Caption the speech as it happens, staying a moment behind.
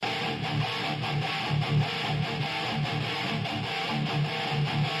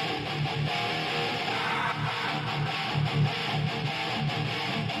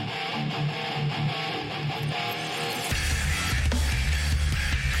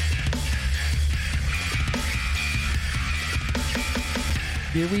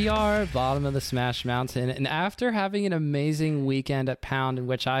Here we are, bottom of the Smash Mountain, and after having an amazing weekend at Pound in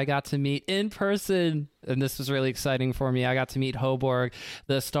which I got to meet in person, and this was really exciting for me, I got to meet Hoborg,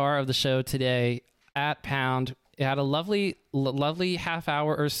 the star of the show today, at Pound. It had a lovely half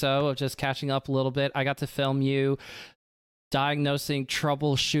hour or so of just catching up a little bit. I got to film you diagnosing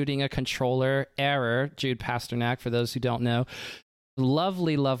troubleshooting a controller error, Jude Pasternak, for those who don't know.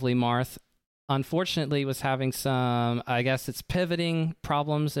 Lovely Marth. Unfortunately was having some, I guess it's pivoting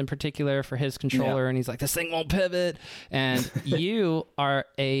problems in particular for his controller, and he's like, this thing won't pivot. And you are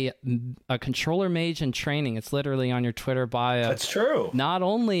a controller mage in training. It's literally on your Twitter bio. That's true. Not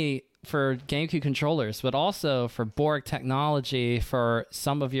only for GameCube controllers, but also for Borg technology, for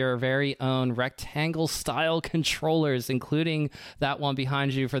some of your very own rectangle style controllers, including that one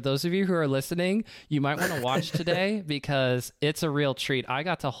behind you. For those of you who are listening, you might want to watch today because it's a real treat. I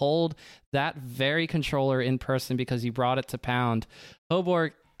got to hold that very controller in person because you brought it to Pound.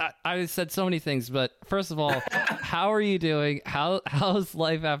 Hoborg, I said so many things, but first of all, how are you doing? How's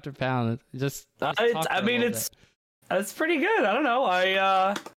life after Pound? Just I mean, it's pretty good. I don't know.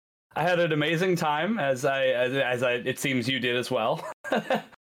 I had an amazing time, as it seems you did as well.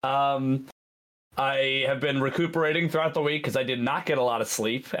 I have been recuperating throughout the week because I did not get a lot of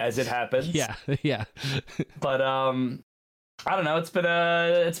sleep, as it happens. Yeah. But I don't know.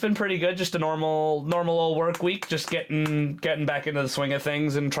 It's been pretty good. Just a normal old work week. Just getting back into the swing of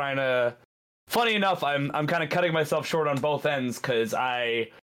things and trying to. Funny enough, I'm kind of cutting myself short on both ends because I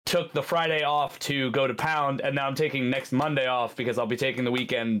took the Friday off to go to Pound, and now I'm taking next Monday off because I'll be taking the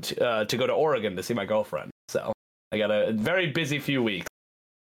weekend to go to Oregon to see my girlfriend. So I got a very busy few weeks.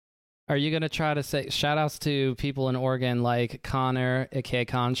 Are you going to try to say shout outs to people in Oregon like Connor, aka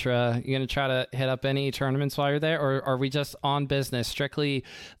Contra? You going to try to hit up any tournaments while you're there, or are we just on business? Strictly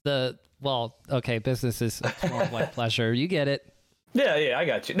business is more like pleasure. You get it. Yeah, I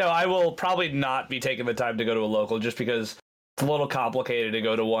got you. No, I will probably not be taking the time to go to a local just because it's a little complicated to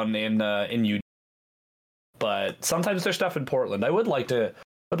go to one in Utah. But sometimes there's stuff in Portland. I'd love to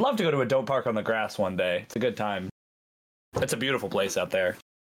go to a Don't Park on the Grass one day. It's a good time. It's a beautiful place out there.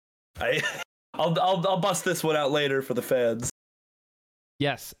 I'll bust this one out later for the fans.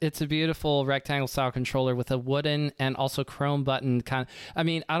 Yes, it's a beautiful rectangle style controller with a wooden and also chrome button kind of. I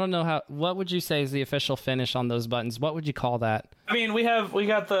mean, I don't know what would you say is the official finish on those buttons? What would you call that? I mean, we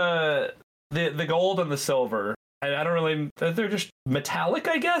got the gold and the silver. I don't really. They're just metallic,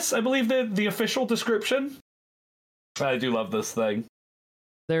 I guess. I believe the official description. I do love this thing.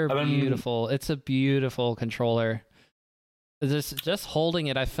 They're beautiful. It's a beautiful controller. Just holding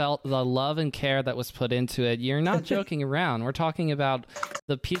it, I felt the love and care that was put into it. You're not joking around. We're talking about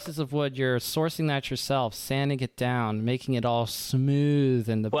the pieces of wood. You're sourcing that yourself, sanding it down, making it all smooth,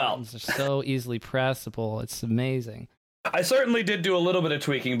 and the buttons are so easily pressable. It's amazing. I certainly did do a little bit of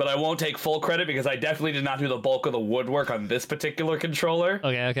tweaking, but I won't take full credit because I definitely did not do the bulk of the woodwork on this particular controller.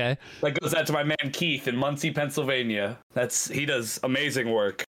 Okay. That goes out to my man Keith in Muncie, Pennsylvania. He does amazing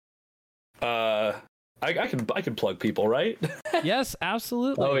work. I can plug people, right? Yes,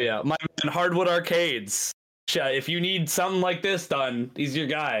 absolutely. Oh yeah, my man Hardwood Arcades. If you need something like this done, he's your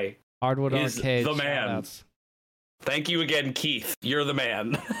guy. Hardwood Arcades, the man. Thank you again, Keith. You're the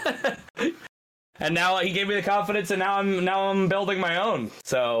man. And now he gave me the confidence, and now I'm building my own.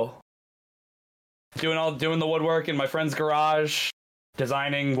 So doing the woodwork in my friend's garage,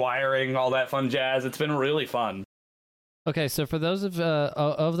 designing, wiring, all that fun jazz. It's been really fun. Okay, so for those of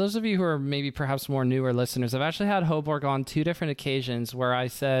those of you who are maybe perhaps more newer listeners, I've actually had Hoborg on 2 different occasions where I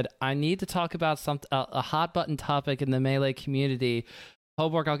said I need to talk about a hot button topic in the Melee community.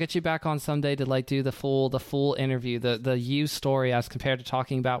 Hoborg, I'll get you back on someday to do the full interview, the you story as compared to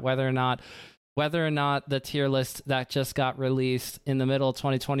talking about whether or not the tier list that just got released in the middle of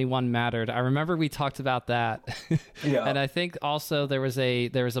 2021 mattered. I remember we talked about that. Yeah. And I think also there was a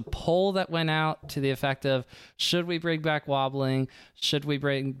poll that went out to the effect of, should we bring back wobbling? Should we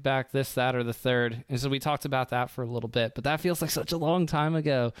bring back this, that, or the third? And so we talked about that for a little bit, but that feels like such a long time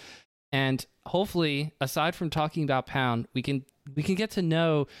ago. And hopefully, aside from talking about Pound, we can get to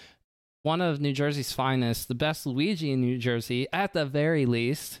know one of New Jersey's finest, the best Luigi in New Jersey, at the very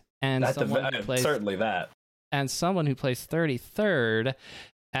least. And certainly that. And someone who plays 33rd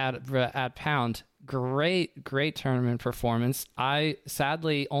at Pound. Great tournament performance. I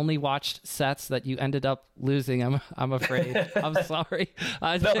sadly only watched sets that you ended up losing. I'm afraid. I'm sorry.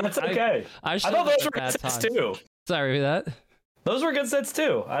 No, that's okay. I thought those were good sets too. Sorry for that. Those were good sets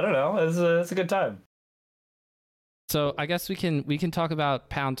too. I don't know. It's a good time. So I guess we can talk about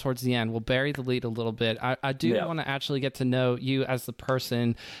Pound towards the end. We'll bury the lead a little bit. I do want to actually get to know you as the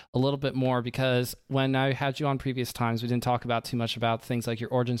person a little bit more, because when I had you on previous times, we didn't talk about too much about things like your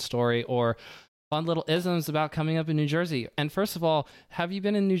origin story or fun little isms about coming up in New Jersey. And first of all, have you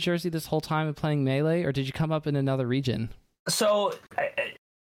been in New Jersey this whole time and playing Melee, or did you come up in another region? So,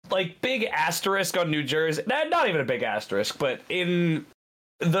 like, big asterisk on New Jersey. Not even a big asterisk, but in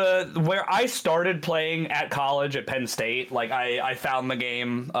where I started playing at college at Penn State, like I found the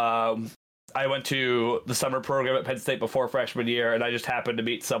game. I went to the summer program at Penn State before freshman year, and I just happened to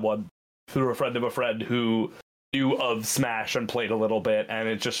meet someone through a friend of a friend who knew of Smash and played a little bit, and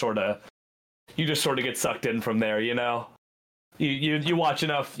it just sort of get sucked in from there, you know. You watch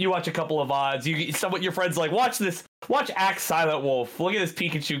enough, you watch a couple of VODs, your friends like, watch Axe Silent Wolf, look at this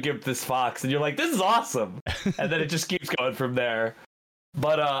Pikachu give this fox, and you're like, this is awesome, and then it just keeps going from there.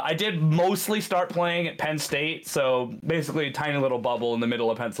 But I did mostly start playing at Penn State, so basically a tiny little bubble in the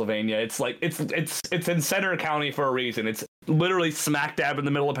middle of Pennsylvania. It's like it's in Center County for a reason. It's literally smack dab in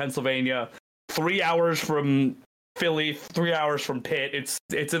the middle of Pennsylvania, 3 hours from Philly, 3 hours from Pitt.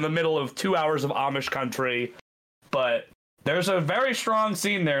 It's in the middle of 2 hours of Amish country, but there's a very strong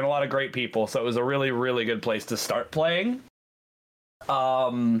scene there and a lot of great people. So it was a really, really good place to start playing.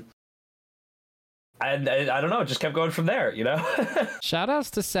 And I don't know, it just kept going from there, you know? Shout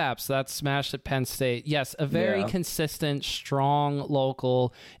outs to Saps, that's Smash at Penn State. Yes, a very consistent, strong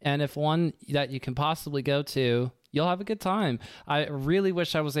local, and if one that you can possibly go to, you'll have a good time. I really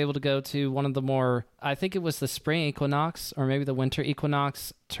wish I was able to go to one of the more, I think it was the spring equinox or maybe the winter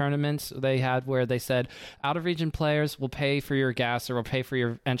equinox tournaments they had where they said out-of-region players will pay for your gas or will pay for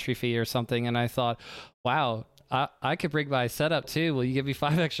your entry fee or something, and I thought, wow, I could bring my setup too. Will you give me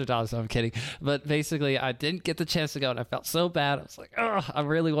 $5 extra? No, I'm kidding. But basically, I didn't get the chance to go, and I felt so bad. I was like, oh, I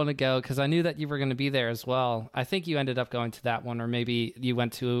really want to go because I knew that you were going to be there as well. I think you ended up going to that one, or maybe you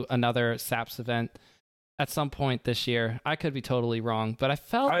went to another SAPS event at some point this year. I could be totally wrong, but I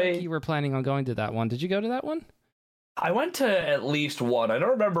felt like you were planning on going to that one. Did you go to that one? I went to at least one. I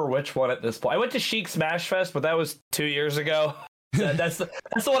don't remember which one at this point. I went to Chic Smash Fest, but that was 2 years ago. That's the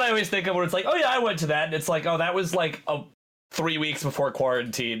one I always think of where it's like, oh yeah, I went to that, and it's like, oh, that was like 3 weeks before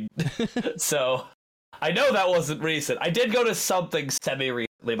quarantine. So I know that wasn't recent. I did go to something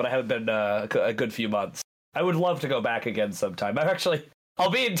semi-recently, but I haven't been a good few months. I would love to go back again sometime. I'll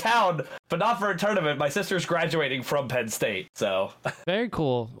be in town, but not for a tournament. My sister's graduating from Penn State, so. Very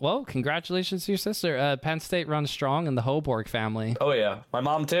cool. Well, congratulations to your sister. Penn State runs strong in the Hoborg family. Oh yeah, my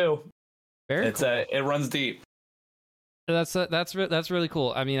mom too. Very cool. It runs deep. That's really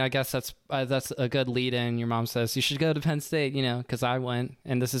cool. I mean, I guess that's a good lead in. Your mom says you should go to Penn State, you know, because I went,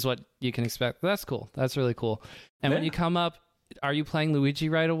 and this is what you can expect. That's cool. That's really cool. And when you come up, are you playing Luigi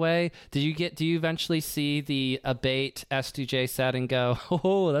right away? Do you eventually see the Abate S2J set and go,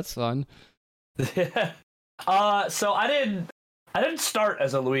 oh, that's fun? So I didn't start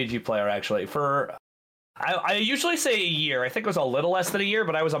as a Luigi player actually. I usually say a year. I think it was a little less than a year,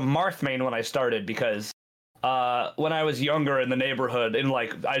 but I was a Marth main when I started because. When I was younger in the neighborhood,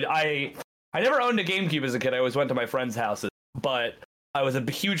 I never owned a GameCube as a kid. I always went to my friends' houses, but I was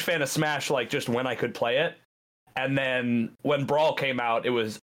a huge fan of Smash, like just when I could play it. And then when Brawl came out, it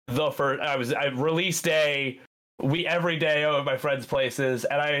was the first. I release day. Every day at my friends' places,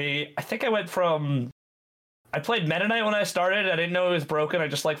 and I think I went from. I played Meta Knight when I started. I didn't know it was broken. I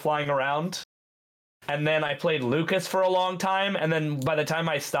just like flying around. And then I played Lucas for a long time, and then by the time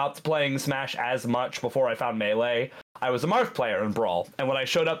I stopped playing Smash as much before I found Melee, I was a Marth player in Brawl. And when I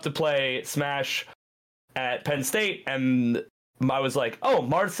showed up to play Smash at Penn State, and I was like, oh,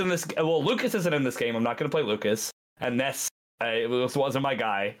 Marth's in this... Well, Lucas isn't in this game. I'm not going to play Lucas. And Ness wasn't my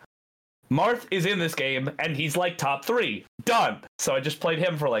guy. Marth is in this game, and he's like top 3. Done! So I just played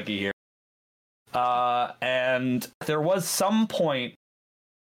him for like a year. And there was some point...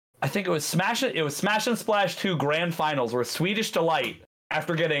 I think it was Smash and Splash 2 Grand Finals where Swedish Delight,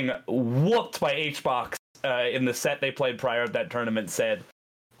 after getting whooped by HBox in the set they played prior to that tournament, said,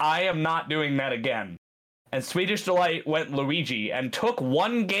 I am not doing that again. And Swedish Delight went Luigi and took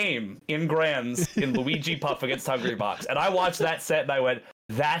one game in Grands in Luigi Puff against Hungrybox. And I watched that set and I went,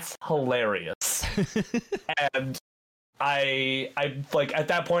 that's hilarious. And I like at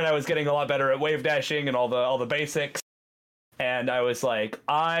that point I was getting a lot better at wave dashing and all the basics. And I was like,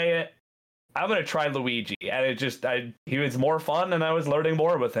 I'm gonna try Luigi, and he was more fun, and I was learning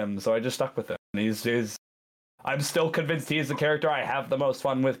more with him, so I just stuck with him. And I'm still convinced he is the character I have the most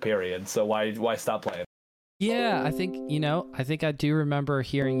fun with. Period. So why stop playing? Yeah, I think I do remember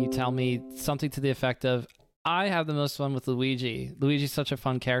hearing you tell me something to the effect of, I have the most fun with Luigi. Luigi's such a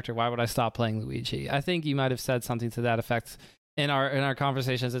fun character. Why would I stop playing Luigi? I think you might have said something to that effect in our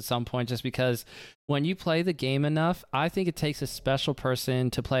conversations at some point, just because when you play the game enough, I think it takes a special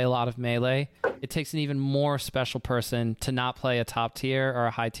person to play a lot of Melee. It takes an even more special person to not play a top tier or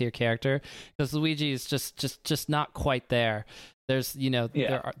a high tier character, because Luigi is just not quite there. There's,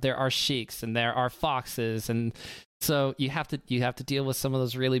 there are Sheiks and there are Foxes, and so you have to deal with some of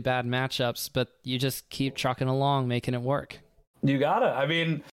those really bad matchups, but you just keep trucking along, making it work. You gotta. I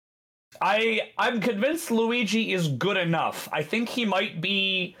mean, I'm convinced Luigi is good enough. I think he might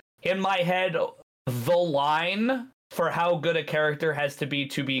be, in my head, the line for how good a character has to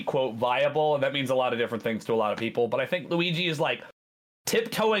be, quote, viable. And that means a lot of different things to a lot of people. But I think Luigi is like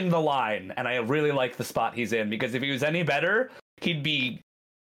tiptoeing the line. And I really like the spot he's in, because if he was any better, he'd be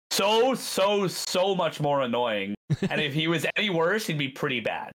so much more annoying. And if he was any worse, he'd be pretty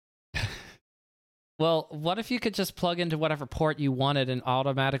bad. Well, what if you could just plug into whatever port you wanted and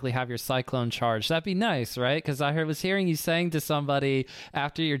automatically have your Cyclone charge? That'd be nice, right? Because I was hearing you saying to somebody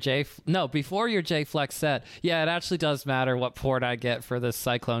before your J Flex set, yeah, it actually does matter what port I get for this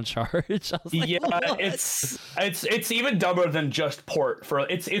Cyclone charge. I was like, yeah, what? it's even dumber than just port.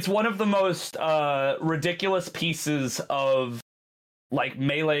 It's one of the most ridiculous pieces of like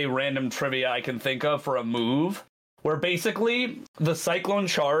Melee random trivia I can think of for a move, where basically the Cyclone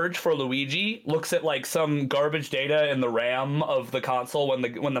charge for Luigi looks at like some garbage data in the RAM of the console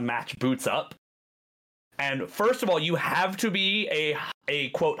when the match boots up. And first of all, you have to be a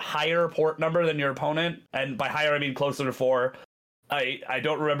quote higher port number than your opponent, and by higher I mean closer to 4. I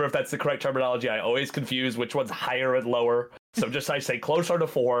don't remember if that's the correct terminology. I always confuse which one's higher and lower. So just I say closer to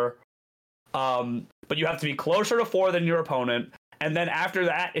 4. But you have to be closer to 4 than your opponent. And then after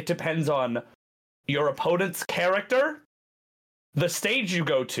that, it depends on your opponent's character, the stage you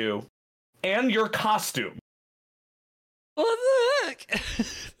go to, and your costume. What the heck?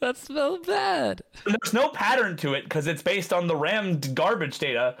 That's so bad. There's no pattern to it because it's based on the RAM garbage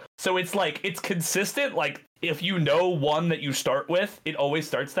data. So it's like, it's consistent. Like, if you know one that you start with, it always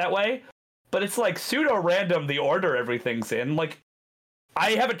starts that way. But it's like pseudo-random the order everything's in. Like,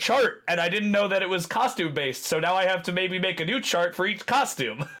 I have a chart, and I didn't know that it was costume-based, so now I have to maybe make a new chart for each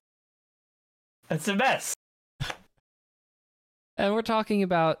costume. That's a mess. And we're talking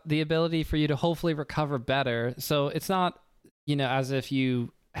about the ability for you to hopefully recover better. So it's not, as if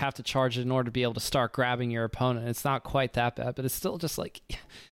you have to charge it in order to be able to start grabbing your opponent. It's not quite that bad, but it's still just like,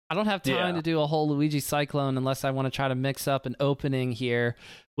 I don't have time to do a whole Luigi Cyclone unless I want to try to mix up an opening here,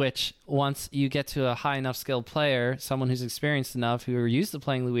 which once you get to a high enough skilled player, someone who's experienced enough, who are used to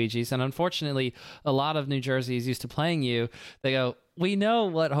playing Luigis, and unfortunately a lot of New Jersey is used to playing you, they go, we know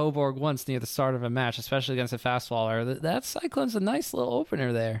what Hoborg wants near the start of a match, especially against a fast faller. That Cyclone's a nice little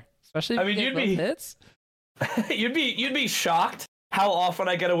opener there, especially if you get hits. You'd be shocked how often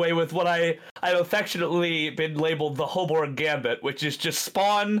I get away with what I've affectionately been labeled the Hoborg Gambit, which is just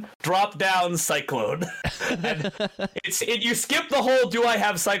spawn, drop down, Cyclone. And you skip the whole do I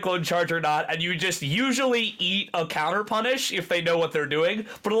have Cyclone charge or not, and you just usually eat a counter punish if they know what they're doing,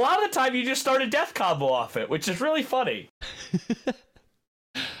 but a lot of the time you just start a death combo off it, which is really funny.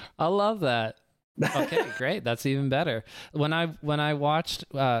 I love that. Okay, great. That's even better. When I watched,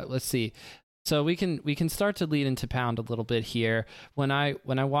 let's see. So we can start to lead into Pound a little bit here. When I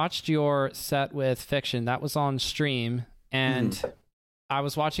watched your set with Fiction, that was on stream, and I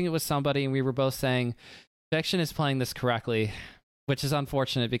was watching it with somebody, and we were both saying Fiction is playing this correctly, which is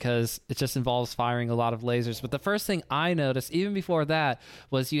unfortunate because it just involves firing a lot of lasers. But the first thing I noticed, even before that,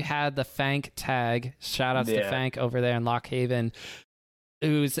 was you had the Fank tag. Shout outs to Fank over there in Lock Haven,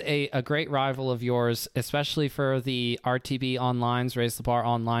 who's a great rival of yours, especially for the RTB Online's Raise the Bar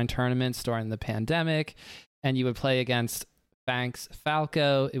online tournaments during the pandemic. And you would play against Fank's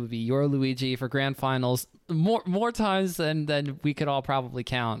Falco. It would be your Luigi for grand finals more times than we could all probably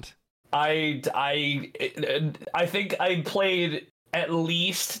count. I think I played at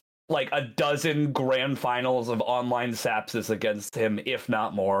least like a dozen grand finals of online Sapsis against him, if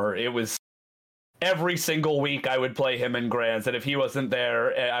not more. It was every single week I would play him in grands, and if he wasn't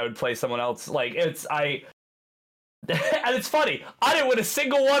there, I would play someone else. Like, and it's funny, I didn't win a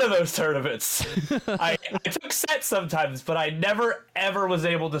single one of those tournaments. I took sets sometimes, but I never ever was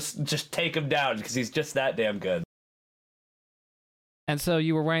able to just take him down because he's just that damn good. And so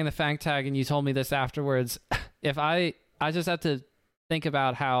you were wearing the Fank tag, and you told me this afterwards. If I just have to think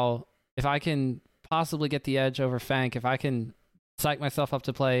about how, if I can possibly get the edge over Fank, if I can psych myself up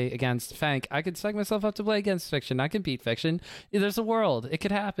to play against Fank, I could psych myself up to play against Fiction. I can beat Fiction. There's a world. It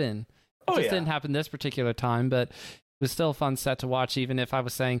could happen. It just didn't happen this particular time, but was still a fun set to watch, even if I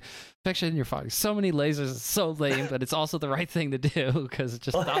was saying, Fiction, you're firing so many lasers, it's so lame, but it's also the right thing to do because it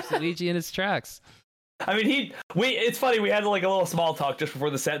just stops Luigi in his tracks. I mean, it's funny, we had like a little small talk just before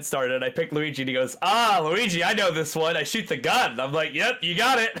the set started, and I picked Luigi, and he goes, Luigi, I know this one, I shoot the gun. I'm like, yep, you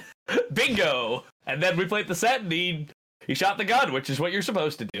got it. Bingo. And then we played the set, and he shot the gun, which is what you're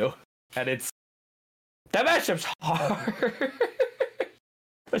supposed to do. And that matchup's hard.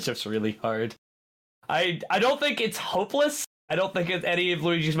 Matchup's really hard. I don't think it's hopeless. I don't think any of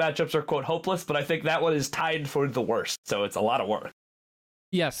Luigi's matchups are, quote, hopeless, but I think that one is tied for the worst, so it's a lot of work.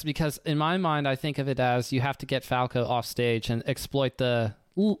 Yes, because in my mind, I think of it as you have to get Falco off stage and exploit the...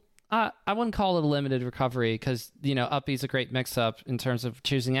 I wouldn't call it a limited recovery because, up B's a great mix-up in terms of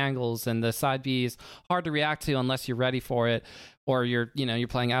choosing angles, and the side B is hard to react to unless you're ready for it or you're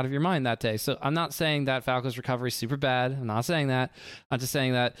playing out of your mind that day. So I'm not saying that Falco's recovery is super bad. I'm not saying that. I'm just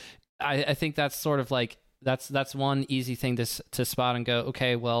saying that I think that's sort of like that's one easy thing to spot and go,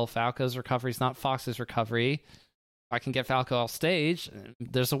 okay, well, Falco's recovery is not Fox's recovery. I can get Falco off stage.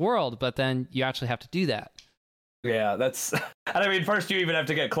 There's a world, but then you actually have to do that. Yeah, and I mean, first you even have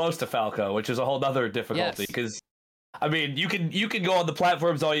to get close to Falco, which is a whole other difficulty because, I mean, you can go on the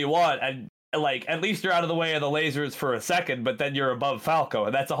platforms all you want and like at least you're out of the way of the lasers for a second, but then you're above Falco,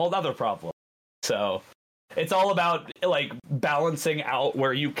 and that's a whole other problem. So it's all about like balancing out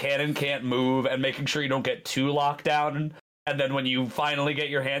where you can and can't move and making sure you don't get too locked down. And then when you finally get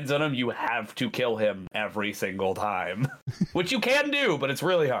your hands on him, you have to kill him every single time, which you can do, but it's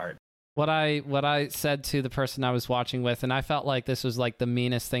really hard. What I said to the person I was watching with, and I felt like this was like the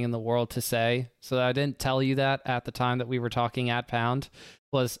meanest thing in the world to say, so I didn't tell you that at the time that we were talking at Pound,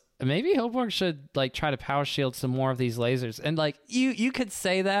 was maybe Hoborg should like try to power shield some more of these lasers. And like you could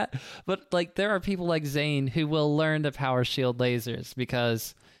say that, but like there are people like Zane who will learn to power shield lasers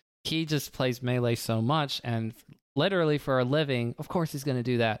because he just plays melee so much and literally for a living. Of course he's going to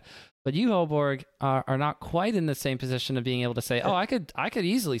do that. But you, Hoborg, are not quite in the same position of being able to say, oh, I could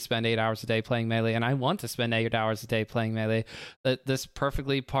easily spend 8 hours a day playing Melee, and I want to spend 8 hours a day playing Melee. That's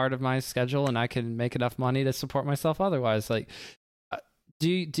perfectly part of my schedule, and I can make enough money to support myself otherwise. Like,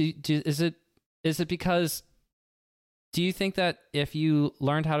 is it because... Do you think that if you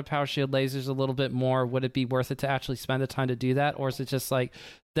learned how to power shield lasers a little bit more, would it be worth it to actually spend the time to do that? Or is it just like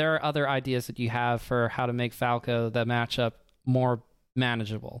there are other ideas that you have for how to make Falco, the matchup, more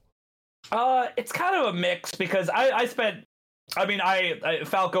manageable? It's kind of a mix because Falco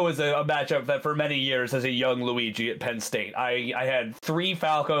is a matchup that for many years as a young Luigi at Penn State, I had 3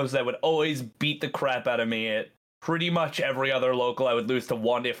 Falcos that would always beat the crap out of me at pretty much every other local. I would lose to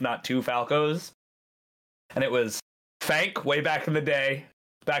 1, if not 2 Falcos. And it was Fank way back in the day,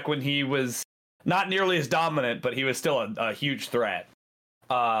 back when he was not nearly as dominant, but he was still a huge threat.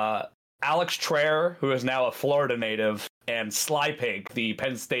 Alex Traer, who is now a Florida native, and Sly Pig, the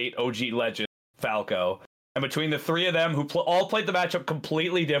Penn State OG legend Falco. And between the 3 of them, who all played the matchup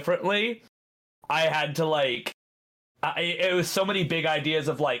completely differently, I had to it was so many big ideas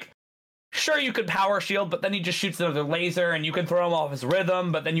of like, sure, you could power shield, but then he just shoots another laser, and you can throw him off his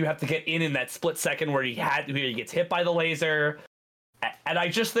rhythm, but then you have to get in that split second where he gets hit by the laser. And I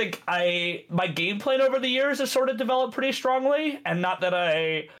just think my game plan over the years has sort of developed pretty strongly, and not that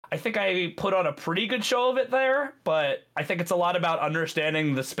I think I put on a pretty good show of it there, but I think it's a lot about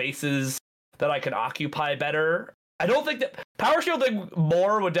understanding the spaces that I can occupy better. I don't think that power shielding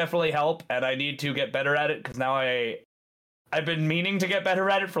more would definitely help, and I need to get better at it because now I've been meaning to get better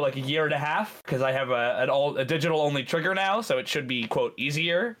at it for like a year and a half because I have a digital only trigger now, so it should be, quote,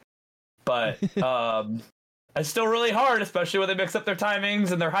 easier. But it's still really hard, especially when they mix up their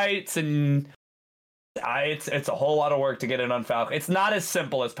timings and their heights, and it's a whole lot of work to get in on Falco. It's not as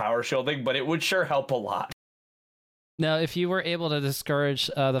simple as power shielding, but it would sure help a lot. Now, if you were able to discourage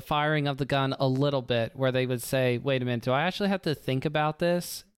the firing of the gun a little bit, where they would say, wait a minute, do I actually have to think about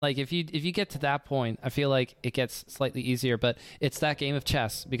this? Like, if you get to that point, I feel like it gets slightly easier, but it's that game of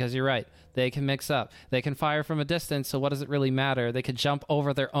chess, because you're right. They can mix up. They can fire from a distance, so what does it really matter? They could jump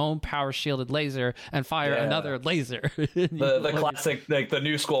over their own power-shielded laser and fire another laser. the classic, like, the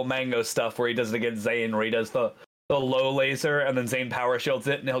new school Mango stuff, where he does it against Zane, where he does the low laser, and then Zane power shields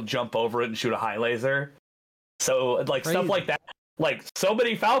it, and he'll jump over it and shoot a high laser. So, like, stuff like that. Like, so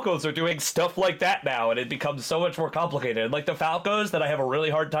many Falcos are doing stuff like that now, and it becomes so much more complicated. Like, the Falcos that I have a really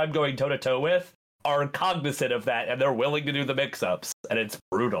hard time going toe-to-toe with are cognizant of that, and they're willing to do the mix-ups, and it's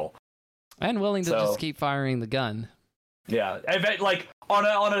brutal. And willing to just keep firing the gun. Yeah, I bet, like,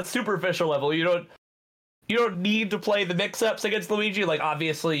 on a superficial level, you don't need to play the mix-ups against Luigi. Like,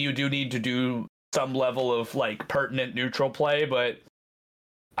 obviously, you do need to do some level of, like, pertinent neutral play, but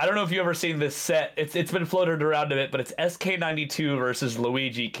I don't know if you've ever seen this set. It's been floated around a bit, but it's SK92 versus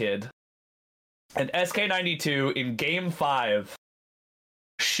Luigi Kid. And SK92 in Game 5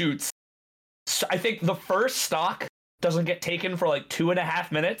 shoots. I think the first stock doesn't get taken for like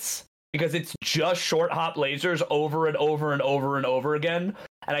 2.5 minutes because it's just short hop lasers over and over and over and over again.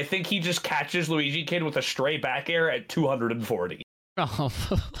 And I think he just catches Luigi Kid with a stray back air at 240. Oh.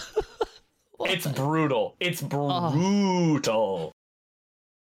 It's brutal. It's brutal.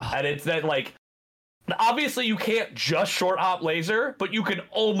 And it's that, like, obviously you can't just short hop laser, but you can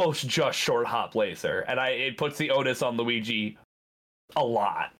almost just short hop laser. And it puts the onus on Luigi a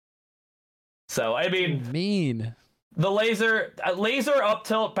lot. So, I mean, the laser up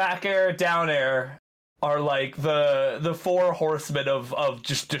tilt, back air, down air are like the four horsemen of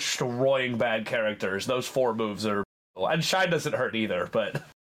just destroying bad characters. Those 4 moves are, and Shine doesn't hurt either, but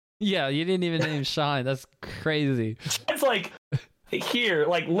yeah, you didn't even name Shine. That's crazy. It's like here,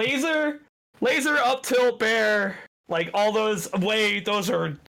 like laser up tilt bear, like all those those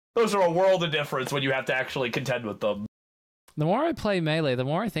are a world of difference when you have to actually contend with them. The more I play Melee, the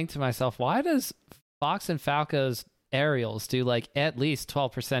more I think to myself, why does Fox and Falco's aerials do like at least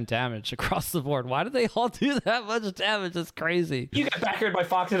 12% damage across the board? Why do they all do that much damage? It's crazy. You get back here by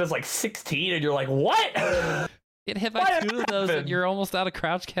Fox, it is like 16, and you're like, what? Get hit by 2 of those, and you're almost out of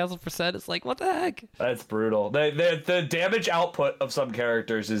crouch cancel percent. It's like, what the heck? That's brutal. The damage output of some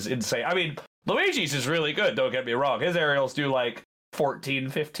characters is insane. I mean, Luigi's is really good, don't get me wrong. His aerials do like 14,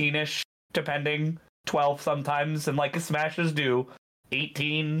 15-ish, depending, 12 sometimes, and like his smashes do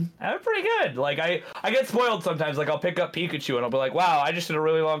 18. That's pretty good. Like, I get spoiled sometimes. Like, I'll pick up Pikachu, and I'll be like, wow, I just did a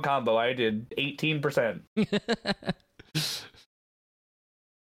really long combo. I did 18%.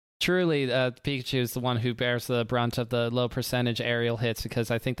 Truly, Pikachu is the one who bears the brunt of the low percentage aerial hits, because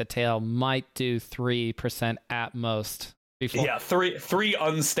I think the tail might do 3% at most. Before. Yeah, three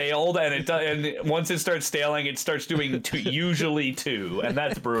unstaled, and once it starts staling, it starts doing usually 2, and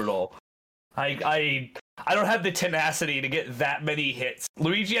that's brutal. I don't have the tenacity to get that many hits.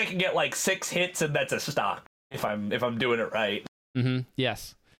 Luigi, I can get like 6 hits, and that's a stock if I'm doing it right. Mm-hmm.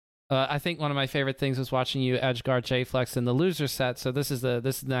 Yes. I think one of my favorite things was watching you edgeguard J-Flex in the loser set. So this is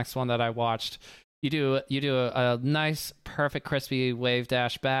the next one that I watched. You do a nice, perfect, crispy wave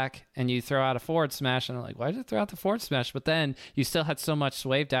dash back, and you throw out a forward smash. And I'm like, why did you throw out the forward smash? But then you still had so much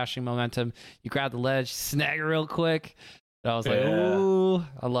wave dashing momentum. You grab the ledge, snag it real quick. And I was like, ooh,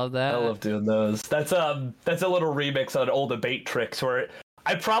 I love that. I love doing those. That's a little remix on old Abate tricks where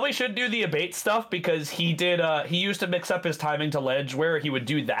I probably should do the Abate stuff, because he used to mix up his timing to ledge where he would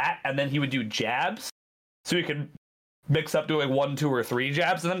do that and then he would do jabs, so he could mix up doing 1, 2, or 3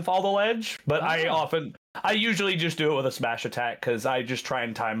 jabs and then fall the ledge. But I usually just do it with a smash attack, because I just try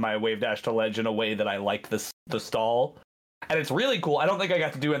and time my wave dash to ledge in a way that I like the stall, and it's really cool. I don't think I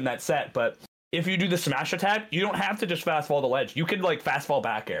got to do it in that set, but if you do the smash attack, you don't have to just fast fall the ledge. You can like fast fall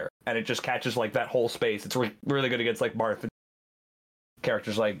back air, and it just catches like that whole space. It's really good against like Marth,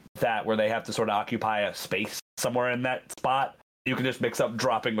 characters like that, where they have to sort of occupy a space somewhere in that spot. You can just mix up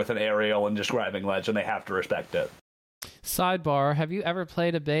dropping with an aerial and just grabbing ledge, and they have to respect it. Sidebar, have you ever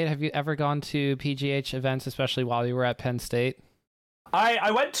played Abate? Have you ever gone to PGH events, especially while you were at Penn State?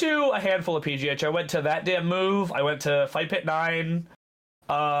 I went to a handful of PGH. I went to That Damn Move. I went to Fight Pit 9.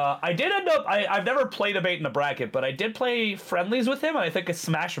 I did end up... I've never played Abate in a bracket, but I did play friendlies with him, and I think it's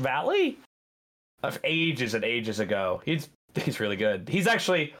Smash Valley of ages and ages ago. He's really good. He's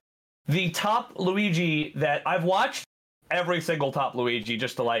actually the top Luigi that I've watched. Every single top Luigi,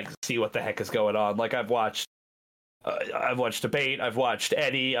 just to like see what the heck is going on. Like I've watched Abate, I've watched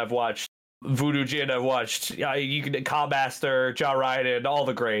Eddie, I've watched Voodoo Jin, I've watched Cobmaster, Ja Raiden, all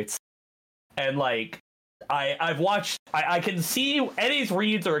the greats. And like I've watched. I can see Eddie's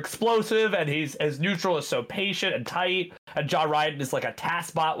reads are explosive, and his neutral is so patient and tight. And Ja Raiden is like a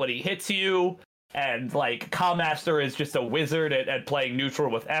task bot when he hits you. And like Cobmaster is just a wizard at playing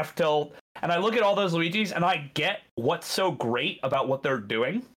neutral with F tilt. And I look at all those Luigis, and I get what's so great about what they're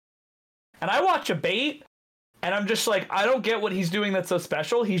doing. And I watch Abate, and I'm just like, I don't get what he's doing that's so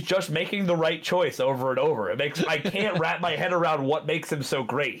special. He's just making the right choice over and over. I can't wrap my head around what makes him so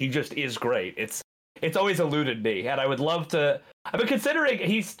great. He just is great. It's always eluded me, and I would love to. I've been considering.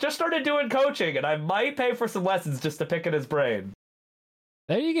 He's just started doing coaching, and I might pay for some lessons just to pick at his brain.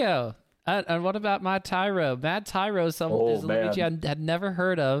 There you go. And what about Mad Tyro? Mad Tyro is a Luigi I had never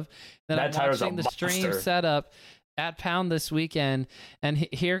heard of. Then I'm watching the stream setup at Pound this weekend, and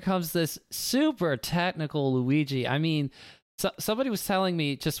here comes this super technical Luigi. I mean, somebody was telling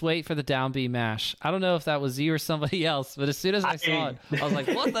me, just wait for the down B mash. I don't know if that was you or somebody else, but as soon as I saw it, I was like,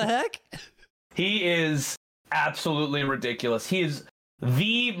 what the heck? He is absolutely ridiculous. He is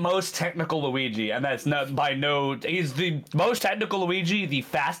the most technical Luigi, and that's not by no. He's the most technical Luigi, the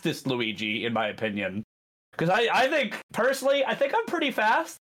fastest Luigi, in my opinion. Because I think, personally, I think I'm pretty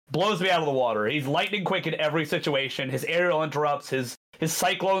fast. Blows me out of the water. He's lightning quick in every situation. His aerial interrupts, his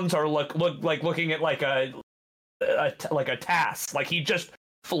cyclones are look like looking at like a task. Like he just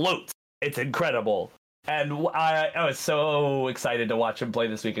floats. It's incredible. And I was so excited to watch him play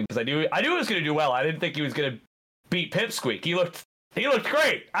this weekend because I knew he was going to do well. I didn't think he was going to beat Pipsqueak. He looked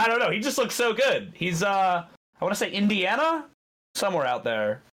great. I don't know. He just looks so good. He's I want to say Indiana, somewhere out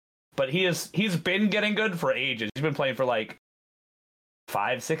there, but he's been getting good for ages. He's been playing for like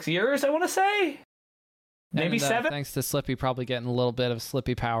 5-6 years. I want to say maybe 7. Thanks to Slippy, probably getting a little bit of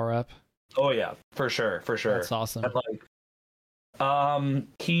Slippy power up. Oh yeah, for sure. That's awesome. And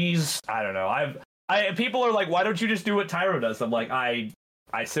he's I don't know. People are like, why don't you just do what Tyro does? I'm like, I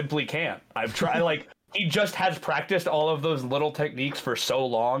simply can't. I've tried. Like he just has practiced all of those little techniques for so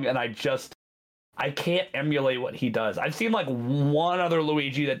long, and I can't emulate what he does. I've seen like one other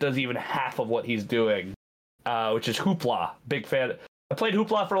Luigi that does even half of what he's doing, which is Hoopla. Big fan. I played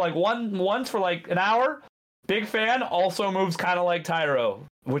Hoopla for like once for like an hour. Big fan. Also moves kind of like Tyro,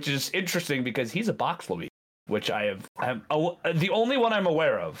 which is interesting because he's a box Luigi, which I'm the only one I'm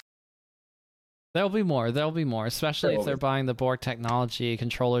aware of. There'll be more, especially if they're buying the Borg technology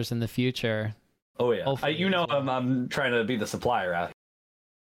controllers in the future. Oh yeah, I'm trying to be the supplier out here.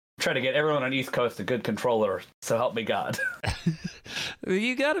 I'm trying to get everyone on East Coast a good controller, so help me God.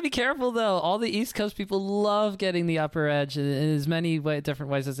 You got to be careful though. All the East Coast people love getting the upper edge in as many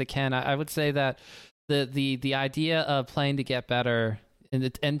different ways as they can. I would say that the idea of playing to get better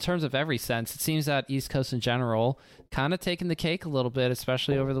in terms of every sense, it seems that East Coast in general kind of taken the cake a little bit,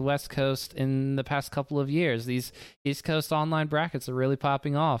 especially over the West Coast in the past couple of years. These East Coast online brackets are really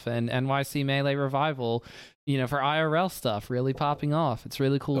popping off, and NYC Melee Revival, for IRL stuff, really popping off. It's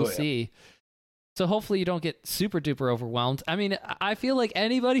really cool to see. So hopefully you don't get super duper overwhelmed. I mean, I feel like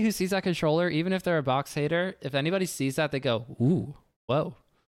anybody who sees that controller, even if they're a box hater, if anybody sees that, they go, ooh, whoa,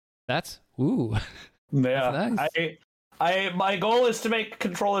 that's ooh. Yeah, that's nice. My goal is to make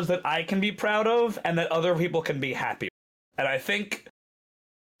controllers that I can be proud of and that other people can be happy with. And I think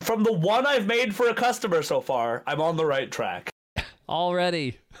from the one I've made for a customer so far, I'm on the right track.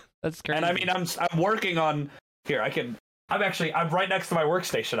 Already. That's great. And I mean, I'm working on here. I'm right next to my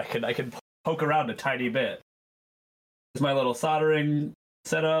workstation. I can poke around a tiny bit. There's my little soldering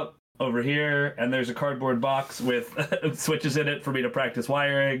setup over here, and there's a cardboard box with switches in it for me to practice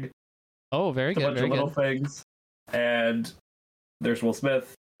wiring. Oh, very good. A bunch of little things. And there's Will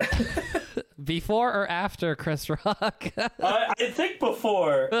Smith. Before or after Chris Rock? I think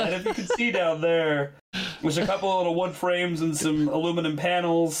before. And if you can see down there, there's a couple of little wood frames and some aluminum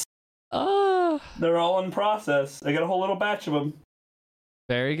panels. Oh. They're all in process. I got a whole little batch of them.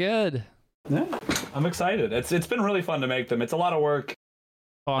 Very good. Yeah, I'm excited. It's been really fun to make them. It's a lot of work.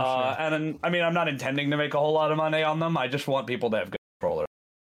 Oh, sure. And I mean, I'm not intending to make a whole lot of money on them. I just want people to have good controllers.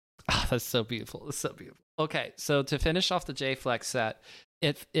 Oh, that's so beautiful. That's so beautiful. Okay, so to finish off the JFlex set,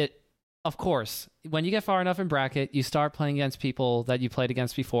 it of course, when you get far enough in bracket, you start playing against people that you played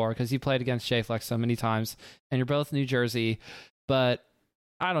against before because you played against JFlex so many times, and you're both New Jersey. But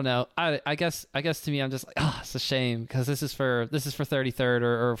I don't know. I guess to me, I'm just like, it's a shame because this is for 33rd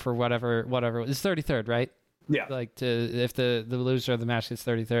or for whatever. It's 33rd, right? Yeah. Like if the loser of the match gets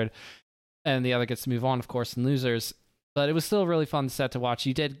 33rd, and the other gets to move on, of course, and losers. But it was still a really fun set to watch.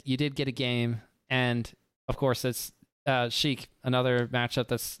 You did get a game, and of course it's Sheik, another matchup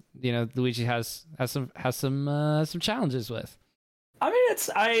that's Luigi has some challenges with. I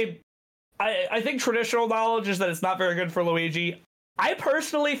mean, I think traditional knowledge is that it's not very good for Luigi. I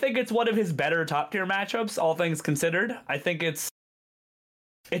personally think it's one of his better top tier matchups, all things considered. I think it's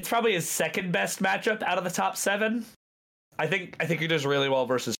probably his second best matchup out of the top 7. I think he does really well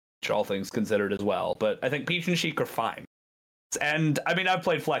versus Peach, all things considered as well. But I think Peach and Sheik are fine. And I mean, I've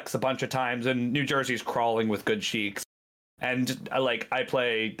played Flex a bunch of times, and New Jersey's crawling with good Sheiks. And I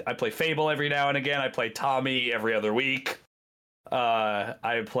play Fable every now and again. I play Tommy every other week.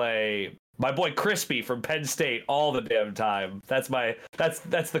 I play my boy Crispy from Penn State all the damn time. That's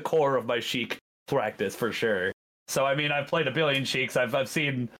the core of my Sheik practice for sure. So I mean, I've played a billion Sheiks. I've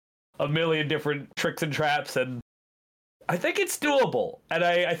seen a million different tricks and traps, and I think it's doable. And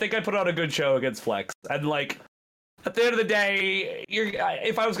I think I put on a good show against Flex. And at the end of the day,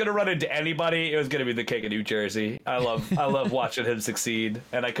 if I was going to run into anybody, it was going to be the King of New Jersey. I love watching him succeed,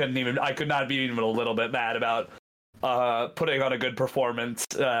 and I could not be even a little bit mad about putting on a good performance.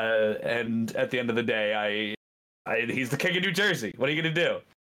 And at the end of the day, he's the King of New Jersey. What are you going to do?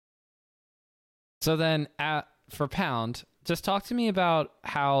 So then, for Pound, just talk to me about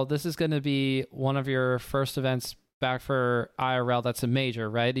how this is going to be one of your first events back for IRL. That's a major,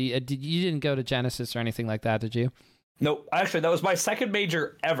 right? You didn't go to Genesis or anything like that, did you? Nope. Actually, that was my second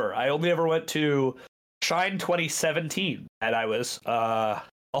major ever. I only ever went to Shine 2017, and I was a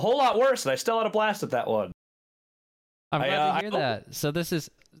whole lot worse, and I still had a blast at that one. I'm glad to hear that. So this is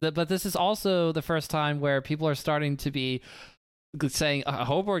also the first time where people are starting to be saying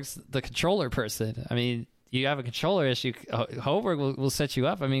Hoborg's the controller person. I mean, you have a controller issue, Hoborg will set you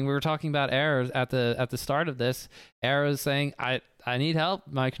up. I mean, we were talking about errors at the start of this. Arrow saying, I need help,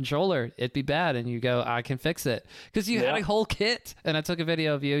 my controller, it'd be bad, and you go, I can fix it, because you had a whole kit. And I took a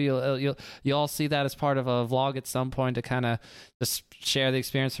video of you. You'll all see that as part of a vlog at some point to kind of just share the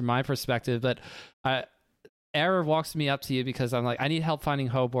experience from my perspective. But Error walks me up to you because I'm like, I need help finding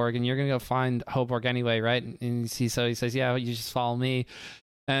Hoborg, and you're gonna go find Hoborg anyway, right? And he says, yeah, you just follow me.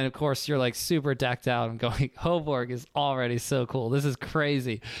 And of course, you're like super decked out. I'm going, Hoborg is already so cool. This is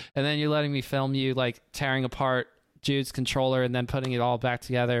crazy. And then you're letting me film you like tearing apart Jude's controller and then putting it all back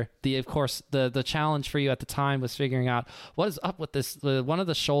together. Of course, the challenge for you at the time was figuring out what is up with this. One of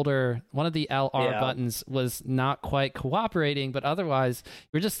the LR buttons was not quite cooperating, but otherwise,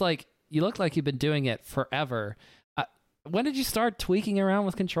 you're just like, you look like you've been doing it forever. When did you start tweaking around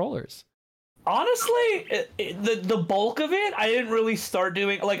with controllers? Honestly, the bulk of it, I didn't really start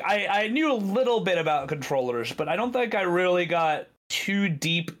doing. Like, I knew a little bit about controllers, but I don't think I really got too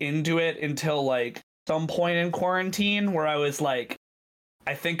deep into it until, like, some point in quarantine where I was like,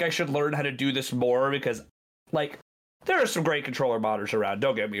 I think I should learn how to do this more because, like, there are some great controller modders around,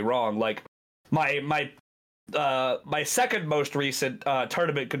 don't get me wrong. Like, my second most recent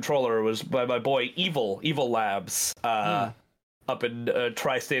tournament controller was by my boy Evil Labs up in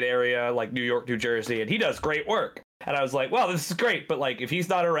tri-state area like New York, New Jersey, and he does great work. And I was like, well, this is great, but like if he's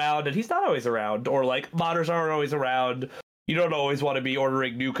not around, and he's not always around, or like modders aren't always around, you don't always want to be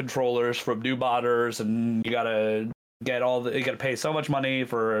ordering new controllers from new modders, and you gotta pay so much money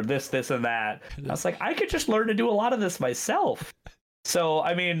for this and that. And I was like, I could just learn to do a lot of this myself. So,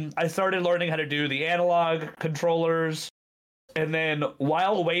 I mean, I started learning how to do the analog controllers, and then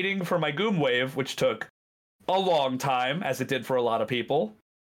while waiting for my Goomwave, which took a long time, as it did for a lot of people,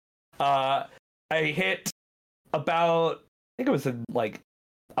 I hit about, I think it was in, like,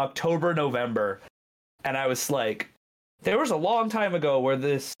 October, November, and I was like, there was a long time ago where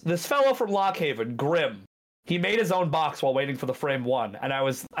this fellow from Lockhaven, Grim, he made his own box while waiting for the Frame 1, and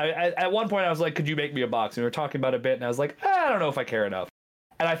at one point I was like, could you make me a box? And we were talking about it a bit, and I was like, I don't know if I care enough.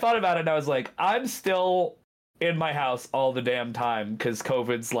 And I thought about it, and I was like, I'm still in my house all the damn time, because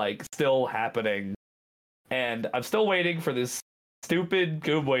COVID's, like, still happening, and I'm still waiting for this stupid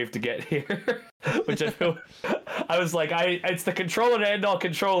Goomwave to get here, which I was like, it's the controller to end all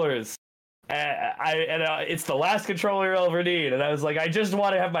controllers. It's the last controller you'll ever need, and I was like, I just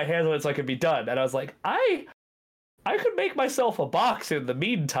want to have my hands on it so I can be done. And I was like, I could make myself a box in the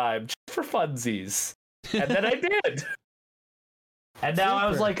meantime just for funsies, and then I did. And now I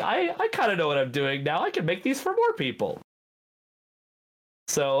was like, I kind of know what I'm doing now. I can make these for more people.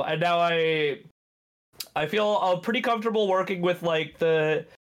 So, and now I feel pretty comfortable working with like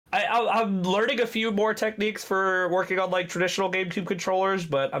I'm learning a few more techniques for working on like traditional GameCube controllers,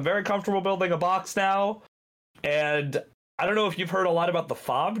 but I'm very comfortable building a box now. And I don't know if you've heard a lot about the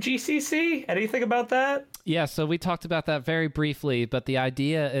FOB GCC. Anything about that? Yeah, so we talked about that very briefly, but the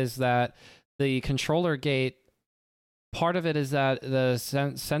idea is that the controller gate, part of it is that the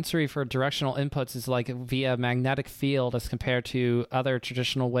sensory for directional inputs is like via magnetic field as compared to other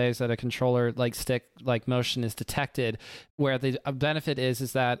traditional ways that a controller like stick like motion is detected, where the benefit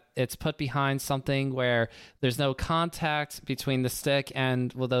is that it's put behind something where there's no contact between the stick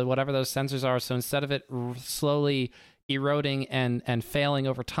and whatever those sensors are. So instead of it slowly eroding and failing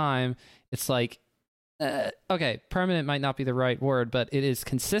over time, it's like permanent might not be the right word, but it is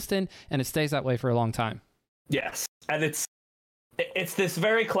consistent and it stays that way for a long time. Yes, and it's this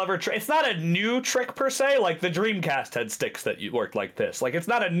very clever trick. It's not a new trick per se, like the Dreamcast had sticks that worked like this. Like, it's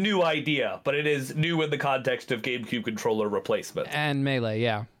not a new idea, but it is new in the context of GameCube controller replacement. And Melee,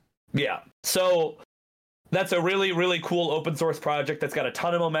 yeah. Yeah, so that's a really, really cool open source project that's got a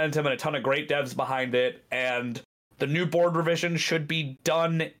ton of momentum and a ton of great devs behind it, and the new board revision should be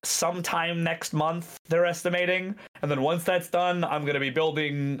done sometime next month, they're estimating. And then once that's done, I'm going to be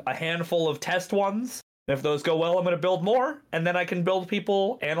building a handful of test ones. If those go well, I'm going to build more, and then I can build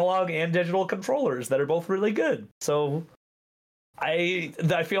people analog and digital controllers that are both really good. So I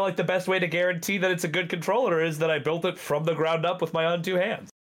feel like the best way to guarantee that it's a good controller is that I built it from the ground up with my own two hands.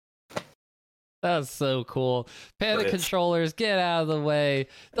 That's so cool. Panda controllers, get out of the way.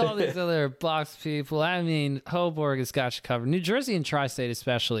 All these other box people. I mean, Hoborg has got you covered. New Jersey and Tri-State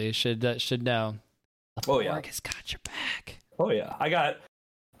especially should know. Hoborg has got your back. Oh yeah, I got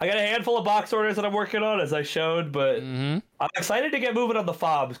a handful of box orders that I'm working on, as I showed, but I'm excited to get moving on the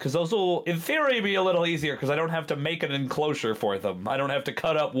fobs, because those will, in theory, be a little easier, because I don't have to make an enclosure for them. I don't have to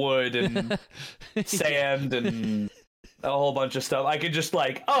cut up wood and sand and a whole bunch of stuff. I could just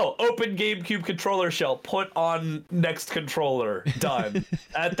open GameCube controller shell, put on next controller, done.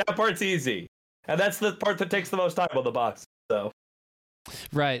 That part's easy. And that's the part that takes the most time on the box, so...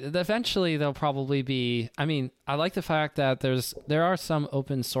 Right. Eventually, there'll probably be... I mean, I like the fact that there are some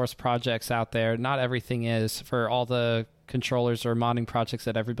open source projects out there. Not everything is for all the controllers or modding projects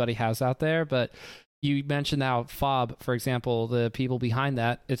that everybody has out there, but you mentioned now FOB, for example, the people behind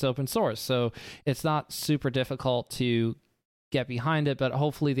that, it's open source. So it's not super difficult to get behind it, but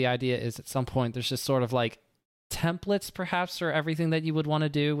hopefully the idea is at some point there's just sort of like templates perhaps for everything that you would want to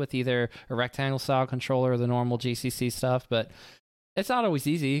do with either a rectangle style controller or the normal GCC stuff, but it's not always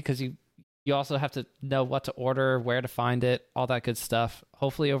easy because you also have to know what to order, where to find it, all that good stuff.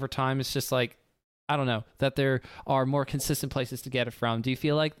 Hopefully over time, it's just like, I don't know, that there are more consistent places to get it from. Do you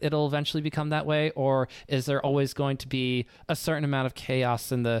feel like it'll eventually become that way, or is there always going to be a certain amount of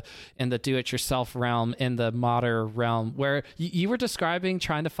chaos in the do-it-yourself realm, in the modder realm, where you were describing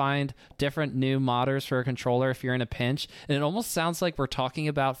trying to find different new modders for a controller if you're in a pinch, and it almost sounds like we're talking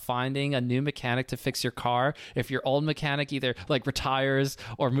about finding a new mechanic to fix your car if your old mechanic either like retires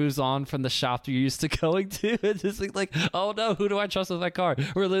or moves on from the shop you're used to going to. It's just like, oh no, who do I trust with my car?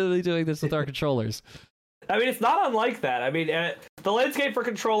 We're literally doing this with our controllers. I mean, it's not unlike that. I mean, the landscape for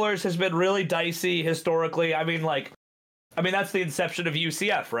controllers has been really dicey historically. I mean, that's the inception of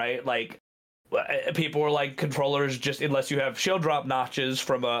UCF, right? Like, people were like, controllers, just unless you have shield drop notches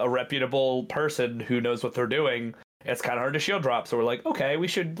from a reputable person who knows what they're doing, it's kind of hard to shield drop. So we're like, okay, we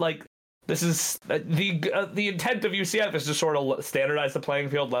should, like, this is the intent of UCF is to sort of standardize the playing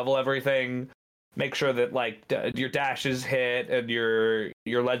field, level everything, make sure that like your dashes hit and your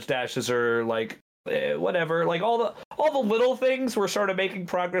ledge dashes are like whatever, like all the little things we're sort of making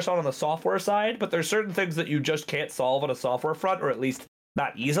progress on the software side, but there's certain things that you just can't solve on a software front, or at least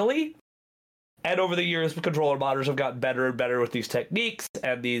not easily. And over the years, controller modders have gotten better and better with these techniques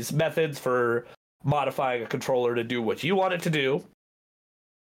and these methods for modifying a controller to do what you want it to do.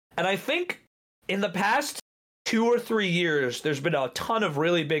 And I think in the past 2 or 3 years, there's been a ton of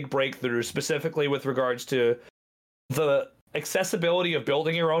really big breakthroughs, specifically with regards to the accessibility of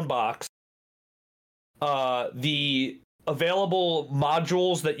building your own box, the available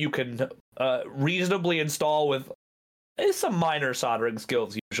modules that you can reasonably install with some minor soldering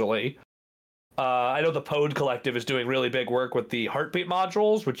skills usually. I know the Pode Collective is doing really big work with the heartbeat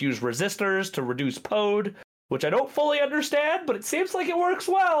modules, which use resistors to reduce Pode, which I don't fully understand, but it seems like it works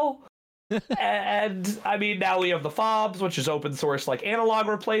well. And I mean, now we have the FOBs, which is open source, like analog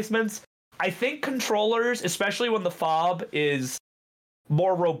replacements. I think controllers, especially when the FOB is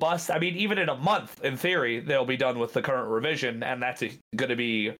more robust, I mean, even in a month, in theory, they'll be done with the current revision, and that's going to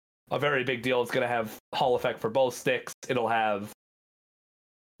be a very big deal. It's going to have Hall effect for both sticks. It'll have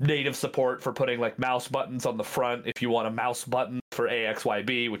native support for putting like mouse buttons on the front if you want a mouse button for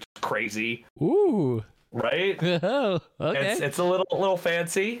AXYB, which is crazy. Ooh. Right? Oh, okay. It's a little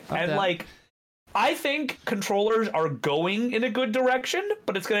fancy. Okay. And like, I think controllers are going in a good direction,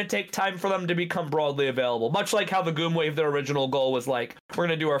 but it's going to take time for them to become broadly available. Much like how the Goomwave, their original goal was like, we're going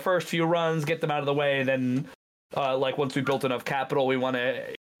to do our first few runs, get them out of the way, and then like once we built enough capital, we want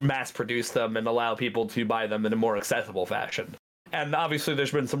to mass produce them and allow people to buy them in a more accessible fashion. And obviously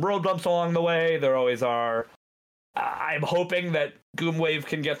there's been some road bumps along the way. There always are. I'm hoping that Goomwave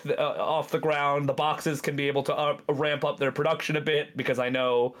can get off the ground. The boxes can be able to ramp up their production a bit, because I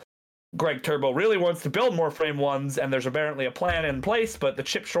know Greg Turbo really wants to build more Frame 1s, and there's apparently a plan in place, but the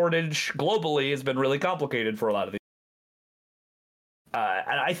chip shortage globally has been really complicated for a lot of these.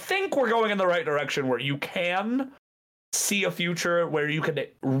 And I think we're going in the right direction where you can see a future where you can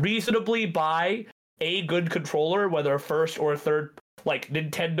reasonably buy a good controller, whether first or third, like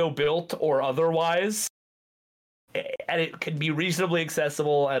Nintendo built or otherwise, and it can be reasonably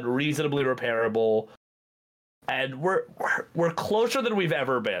accessible and reasonably repairable. And we're closer than we've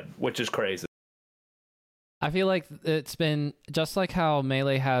ever been, which is crazy. I feel like it's been just like how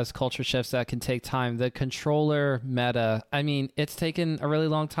Melee has culture shifts that can take time. The controller meta, I mean, it's taken a really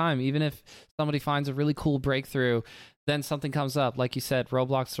long time. Even if somebody finds a really cool breakthrough, then something comes up. Like you said,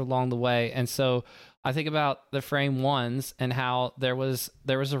 roadblocks are along the way. And so I think about the Frame 1s and how there was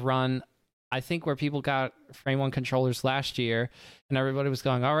a run, I think, where people got Frame One controllers last year, and everybody was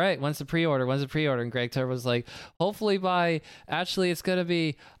going, "All right, when's the pre-order? When's the pre-order?" And Greg Turr was like, "Hopefully by actually it's gonna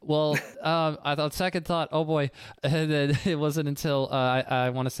be well." I thought second thought, oh boy, and then it wasn't until I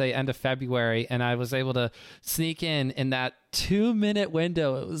want to say end of February, and I was able to sneak in that 2-minute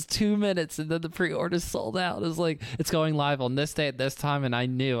window. It was 2 minutes, and then the pre-order sold out. It was like, it's going live on this day at this time, and I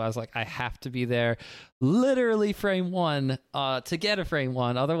was like, I have to be there. Literally Frame One to get a Frame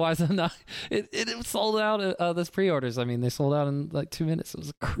One. Otherwise, I'm not. It sold out. This pre-orders. I mean, they sold out in like 2 minutes. It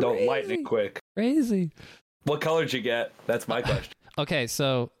was crazy. Don't lightning quick. Crazy. What color did you get? That's my question. Okay,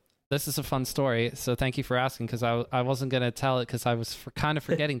 so this is a fun story. So thank you for asking, because I wasn't gonna tell it because I was kind of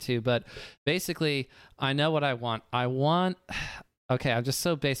forgetting to. But basically, I know what I want. Okay, I'm just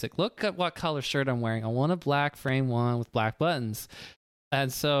so basic. Look at what color shirt I'm wearing. I want a black Frame One with black buttons.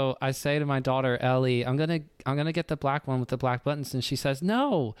 And so I say to my daughter Ellie, I'm gonna get the black one with the black buttons, and she says,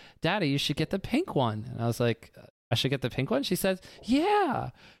 "No, Daddy, you should get the pink one." And I was like, "I should get the pink one?" She says,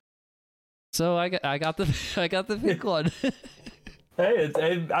 "Yeah." So I got the pink one.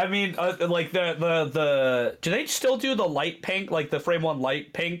 Hey, I mean, like the do they still do the light pink, like the Frame One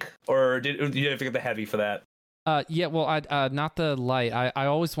light pink, or did you have to get the heavy for that? Yeah, well, I not the light. I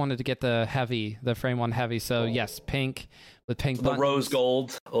always wanted to get the heavy, the Frame One heavy. So yes, pink with pink the buttons. Rose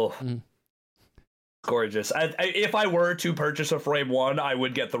gold. Oh, gorgeous. If I were to purchase a Frame One, I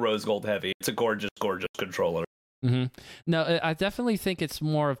would get the Rose gold heavy. It's a gorgeous controller. Mm-hmm. No, I definitely think it's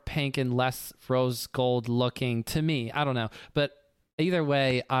more of pink and less rose gold looking to me. I don't know, but either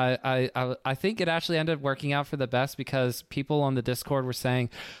way, I think it actually ended up working out for the best, because people on the Discord were saying,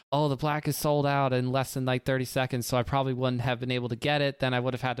 "Oh, the black is sold out in less than like 30 seconds, so I probably wouldn't have been able to get it. Then I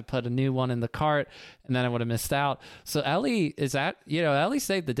would have had to put a new one in the cart, and then I would have missed out." So Ellie Ellie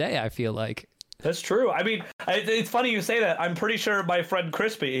saved the day, I feel like. That's true. I mean, it's funny you say that. I'm pretty sure my friend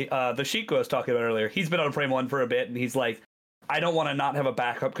Crispy, the Sheik I was talking about earlier, he's been on Frame One for a bit, and he's like, "I don't want to not have a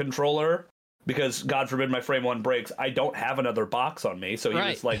backup controller, because God forbid my Frame One breaks. I don't have another box on me." So he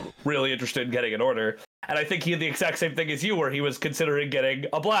was like really interested in getting an order. And I think he had the exact same thing as you, where he was considering getting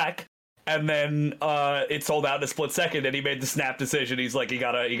a black, and then it sold out in a split second, and he made the snap decision. He's like, you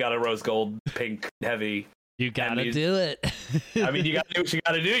got a rose gold pink heavy. You gotta do it. I mean, you gotta do what you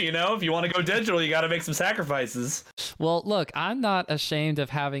gotta do, you know? If you want to go digital, you gotta make some sacrifices. Well, look, I'm not ashamed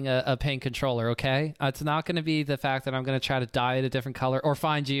of having a pink controller, okay? It's not going to be the fact that I'm going to try to dye it a different color or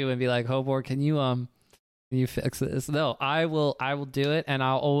find you and be like, "Hobor, can you fix this?" No, I will do it, and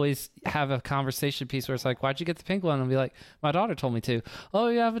I'll always have a conversation piece where it's like, "Why'd you get the pink one?" And I'll be like, "My daughter told me to." "Oh,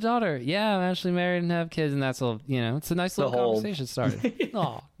 you have a daughter?" "Yeah, I'm actually married and have kids," and that's all, it's a nice little conversation starter.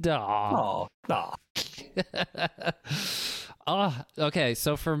 Oh, duh. Oh. Okay,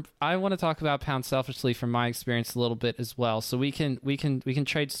 so I want to talk about Pound selfishly from my experience a little bit as well. So we can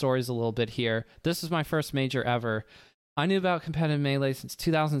trade stories a little bit here. This is my first major ever. I knew about competitive Melee since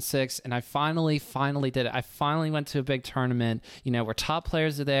 2006, and I finally did it. I finally went to a big tournament, where top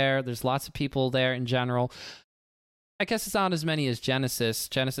players are there. There's lots of people there in general. I guess it's not as many as Genesis.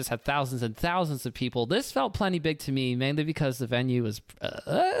 Genesis had thousands and thousands of people. This felt plenty big to me, mainly because the venue was it was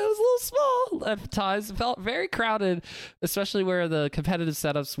a little small at times. It felt very crowded, especially where the competitive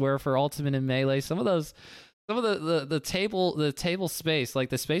setups were for Ultimate and Melee. Some of the table space, like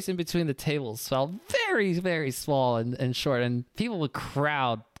the space in between the tables, felt very, very small and short, and people would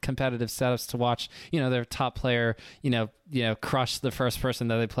crowd competitive setups to watch, their top player, crush the first person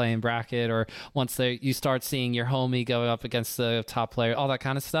that they play in bracket, or once you start seeing your homie go up against the top player, all that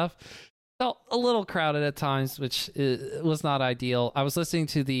kind of stuff. Felt a little crowded at times, which was not ideal. I was listening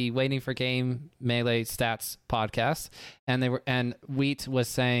to the Waiting for Game Melee Stats podcast, and Wheat was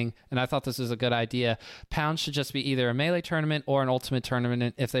saying, and I thought this was a good idea, Pound should just be either a Melee tournament or an Ultimate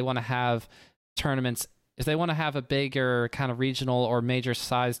tournament if they want to have tournaments. If they want to have a bigger kind of regional or major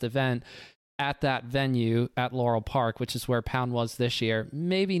sized event at that venue at Laurel Park, which is where Pound was this year,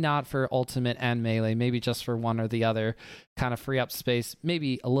 maybe not for Ultimate and Melee, maybe just for one or the other, kind of free up space,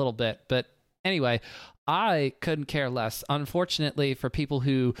 maybe a little bit. But anyway, I couldn't care less. Unfortunately, for people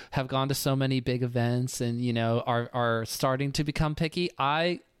who have gone to so many big events and, are starting to become picky,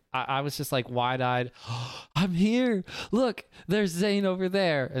 I was just like wide-eyed. Oh, I'm here. Look, there's Zane over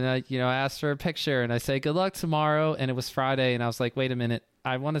there. And I asked for a picture, and I say good luck tomorrow. And it was Friday, and I was like, wait a minute.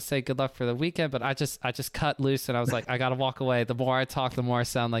 I want to say good luck for the weekend, but I just cut loose, and I was like, I gotta walk away. The more I talk, the more I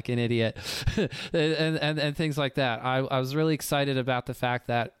sound like an idiot, and things like that. I was really excited about the fact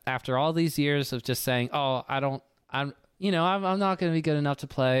that after all these years of just saying, oh, I'm not going to be good enough to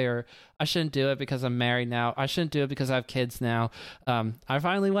play, or I shouldn't do it because I'm married now. I shouldn't do it because I have kids now. I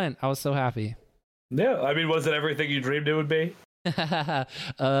finally went. I was so happy. Yeah, I mean, was it everything you dreamed it would be?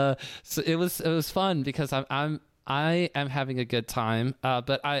 So it was fun because I am having a good time,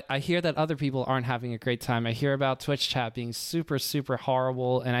 but I hear that other people aren't having a great time. I hear about Twitch chat being super, super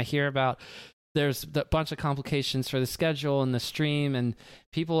horrible, and I hear about there's a bunch of complications for the schedule and the stream, and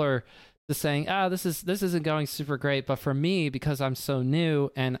people are just saying, this isn't going super great. But for me, because I'm so new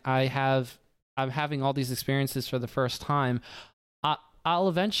and I'm having all these experiences for the first time, I'll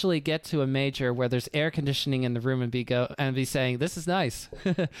eventually get to a major where there's air conditioning in the room and be saying, this is nice.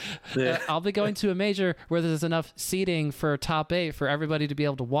 Yeah. I'll be going to a major where there's enough seating for top 8 for everybody to be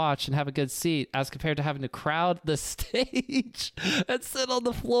able to watch and have a good seat, as compared to having to crowd the stage and sit on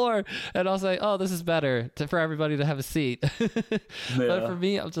the floor. And I'll say, oh, this is better for everybody to have a seat. But for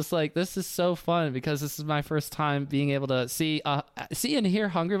me, I'm just like, this is so fun because this is my first time being able to see and hear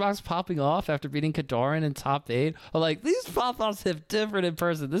Hungrybox popping off after beating Kadoran in top 8. I'm like, these pop-offs have different in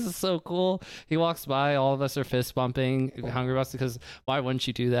person. This is so cool. He walks by, all of us are fist bumping Hungrybox, because why wouldn't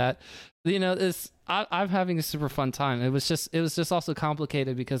you do that? You know, I'm having a super fun time. It was just also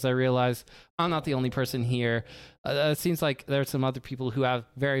complicated because I realized I'm not the only person here. It seems like there's some other people who have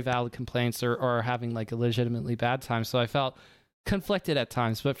very valid complaints or are having like a legitimately bad time. So I felt conflicted at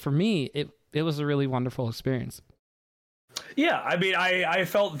times, but for me, it was a really wonderful experience. Yeah, I mean, I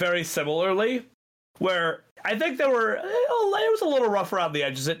felt very similarly, where I think it was a little rough around the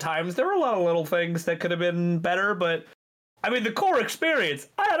edges at times. There were a lot of little things that could have been better, but I mean, the core experience,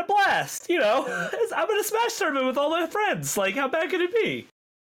 I had a blast, you know? I'm in a Smash tournament with all my friends. Like, how bad could it be?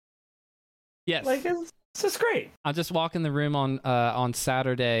 Yes. Like, it's just great. I'll just walk in the room on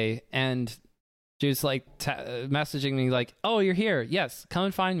Saturday, and Jude's like messaging me like, oh, you're here. Yes, come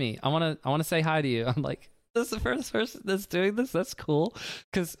and find me. I want to say hi to you. I'm like, this is the first person that's doing this. That's cool.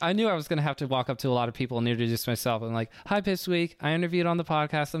 Because I knew I was going to have to walk up to a lot of people and introduce myself. I'm like, hi, Pipsqueak. I interviewed on the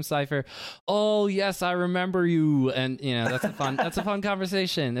podcast. I'm Cypher. Oh, yes, I remember you. And, you know, that's a fun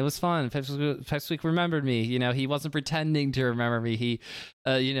conversation. It was fun. Pipsqueak remembered me. You know, he wasn't pretending to remember me. He,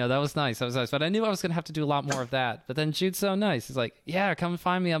 you know, that was nice. That was nice. But I knew I was going to have to do a lot more of that. But then Jude's so nice. He's like, yeah, come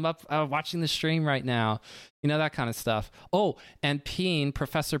find me. I'm up watching the stream right now. You know, that kind of stuff. Oh, and Peen,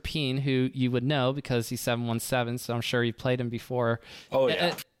 Professor Peen, who you would know because he's 717, so I'm sure you've played him before. Oh,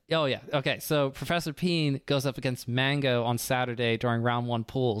 yeah. Oh, yeah. Okay, so Professor Peen goes up against Mango on Saturday during round 1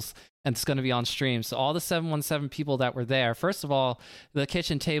 pools, and it's going to be on stream. So all the 717 people that were there, first of all, the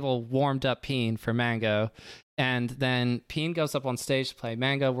kitchen table warmed up Peen for Mango. And then Peen goes up on stage to play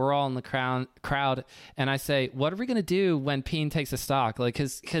Mango. We're all in the crowd, and I say, "What are we gonna do when Peen takes a stock? Like,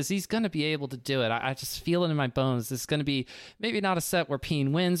 because he's gonna be able to do it. I just feel it in my bones. This is gonna be maybe not a set where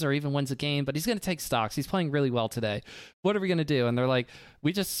Peen wins or even wins a game, but he's gonna take stocks. He's playing really well today. What are we gonna do?" And they're like,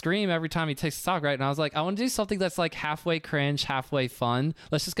 "We just scream every time he takes a stock, right?" And I was like, "I want to do something that's like halfway cringe, halfway fun.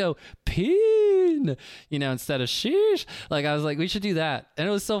 Let's just go Peen, you know, instead of sheesh." Like, I was like, we should do that, and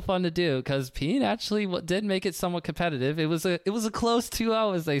it was so fun to do because Peen actually did make it somewhat competitive. It was a close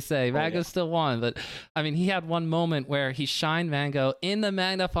 2-0, as they say. Mango still won, but I mean, he had one moment where he shined Mango in the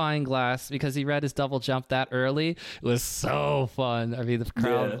magnifying glass because he read his double jump that early. It was so fun. I mean, the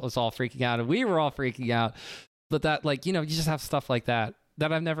crowd was all freaking out, and we were all freaking out. But that, like, you know, you just have stuff like that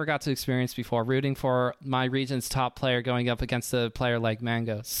I've never got to experience before, rooting for my region's top player going up against a player like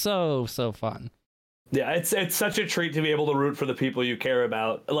Mango. So fun. Yeah, it's such a treat to be able to root for the people you care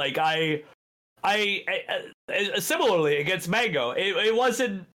about. Like, I similarly against Mango, it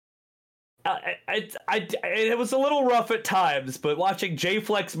wasn't. It was a little rough at times, but watching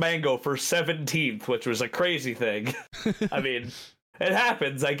J-Flex Mango for 17th, which was a crazy thing. I mean, it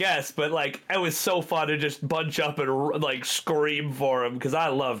happens, I guess, but like, it was so fun to just bunch up and like scream for him because I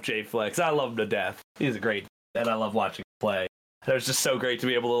love J-Flex. I love him to death. He's great, and I love watching him play. And it was just so great to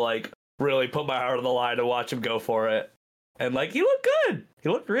be able to like really put my heart on the line to watch him go for it. And like, he looked good. He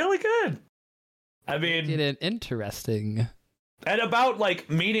looked really good. I mean, did it interesting. And about like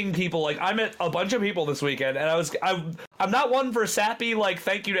meeting people, like I met a bunch of people this weekend, and I'm not one for sappy like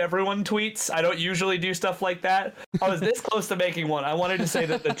thank you to everyone tweets. I don't usually do stuff like that. I was this close to making one. I wanted to say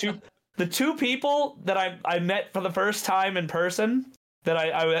that the two people that I met for the first time in person that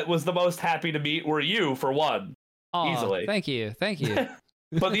I was the most happy to meet were you, for one. Aww, easily. Thank you.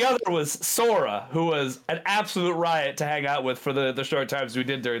 But the other was Sora, who was an absolute riot to hang out with for the short times we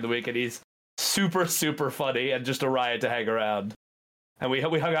did during the week, and he's super funny and just a riot to hang around. And we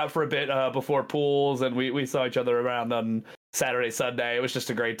hung out for a bit before pools, and we saw each other around on Saturday, Sunday. It was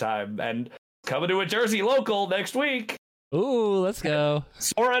just a great time. And coming to a Jersey local next week. Ooh, let's go.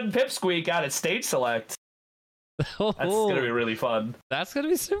 Sora and Pipsqueak got a stage select. That's gonna be really fun. That's gonna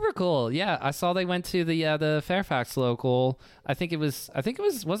be super cool. Yeah, I saw they went to the Fairfax local. I think it was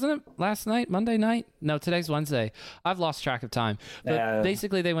wasn't it last night, Monday night? No, today's Wednesday. I've lost track of time. But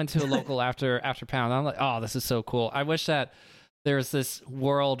basically, they went to a local after Pound. I'm like, oh, this is so cool. I wish that there's this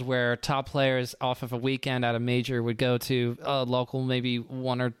world where top players off of a weekend at a major would go to a local maybe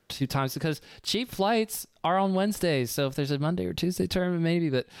 1 or 2 times, because cheap flights are on Wednesdays. So if there's a Monday or Tuesday tournament, maybe,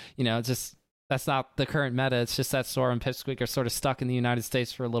 but it's just, that's not the current meta. It's just that Sora and Pipsqueak are sort of stuck in the United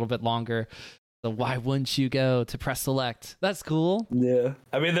States for a little bit longer. So why wouldn't you go to Press Select? That's cool. Yeah.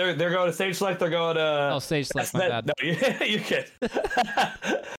 I mean, they're going to Stage Select. They're going to... Oh, Stage Select, my bad. No, you kid.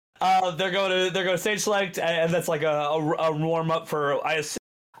 They're going to Stage Select, and that's like a warm up for. I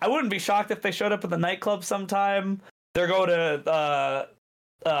wouldn't be shocked if they showed up at the nightclub sometime. They're going to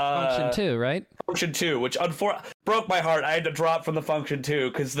Function 2, right? Function 2, which broke my heart. I had to drop from the Function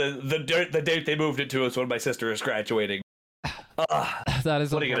 2 because the date they moved it to is when my sister is graduating. That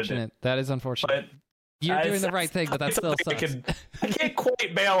is unfortunate. That is unfortunate. You're doing the right thing, but that still sucks. I can't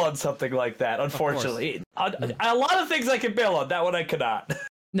quite bail on something like that, unfortunately. A lot of things I can bail on. That one I cannot.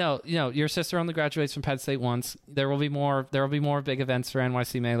 No, your sister only graduates from Penn State once. There will be more big events for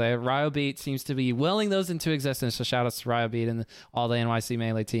NYC Melee. Ryobeat seems to be willing those into existence. So shout outs to Ryobeat and all the NYC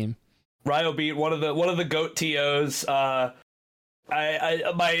Melee team. Ryobeat, one of the GOAT TOs. Not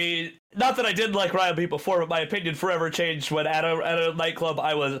that I didn't like Ryobeat before, but my opinion forever changed when at a nightclub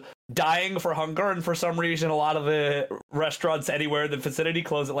I was dying for hunger, and for some reason a lot of the restaurants anywhere in the vicinity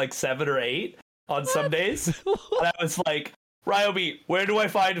close at like 7 or 8 on some days. And I was like, Ryobeat, where do I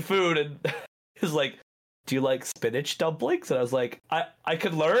find food? And he's like, do you like spinach dumplings? And I was like, I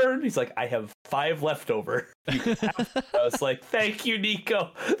could learn. He's like, I have 5 left over. I was like, thank you,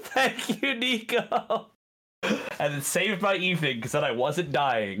 Nico. Thank you, Nico. And it saved my evening because then I wasn't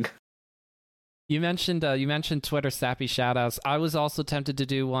dying. You mentioned Twitter sappy shoutouts. I was also tempted to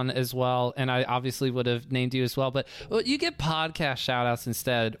do one as well, and I obviously would have named you as well. But you get podcast shoutouts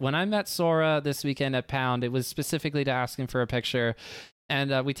instead. When I met Sora this weekend at Pound, it was specifically to ask him for a picture.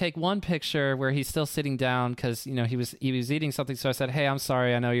 And we take one picture where he's still sitting down because he was eating something. So I said, "Hey, I'm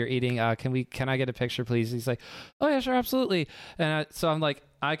sorry, I know you're eating. Can I get a picture, please?" He's like, "Oh yeah, sure, absolutely." And so I'm like,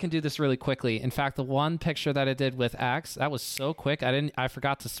 I can do this really quickly. In fact, the one picture that I did with Axe, that was so quick. I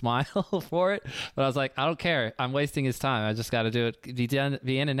forgot to smile for it, but I was like, I don't care. I'm wasting his time. I just got to do it.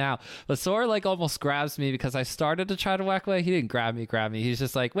 Be in and out. But Sora almost grabs me because I started to try to whack away. He didn't grab me. He's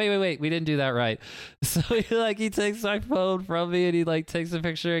just like, wait. We didn't do that right. So he takes my phone from me and he takes a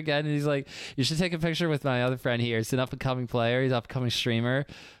picture again. And he's like, you should take a picture with my other friend here. He's an up and coming player. He's an up and coming streamer.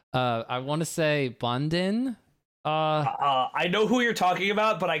 I want to say Bundin. I know who you're talking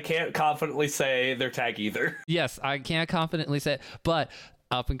about, but I can't confidently say their tag either. Yes, I can't confidently say it, but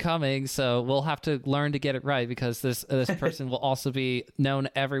up and coming, so we'll have to learn to get it right because this person will also be known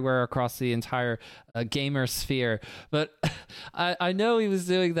everywhere across the entire gamer sphere. But I know he was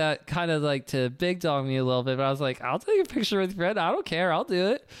doing that kind of to big dog me a little bit, but I was like, I'll take a picture with Fred. I don't care. I'll do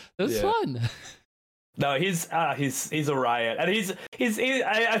it. It was fun. No, he's a riot, and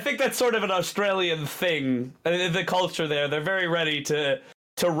I think that's sort of an Australian thing. The culture there, they're very ready to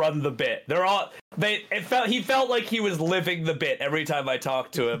run the bit. He felt like he was living the bit every time I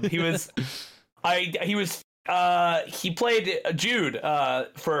talked to him. He played Jude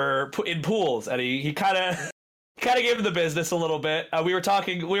in pools, and he kind of gave him the business a little bit. We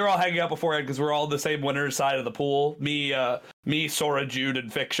were all hanging out beforehand because we were all on the same winner's side of the pool. Me, Sora, Jude,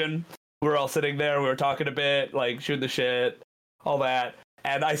 and Fiction. We were all sitting there, we were talking a bit, shooting the shit, all that.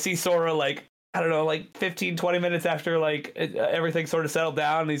 And I see Sora, 15, 20 minutes after, everything sort of settled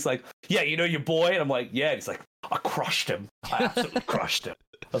down. And he's like, yeah, your boy? And I'm like, yeah. And he's like, I crushed him. I absolutely crushed him.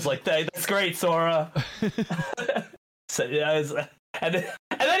 I was like, that's great, Sora. So, yeah, and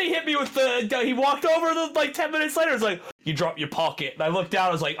then he hit me with he walked over 10 minutes later. It's like, you dropped your pocket. And I looked down,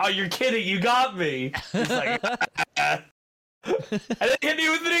 I was like, oh, you're kidding, you got me. He's like, and then he hit me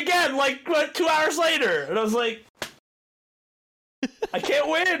with it again, 2 hours later. And I was like, I can't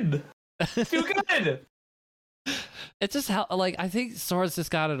win. It's too good. It's just how, I think Sora's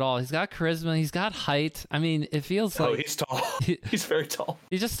just got it all. He's got charisma. He's got height. I mean, it feels like... Oh, he's tall. He's very tall.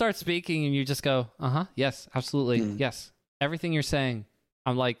 You just start speaking and you just go, yes, absolutely, yes. Everything you're saying,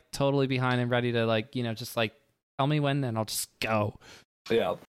 I'm, totally behind and ready to, tell me when, and I'll just go.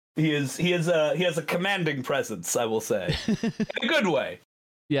 Yeah. He has a commanding presence, I will say, in a good way.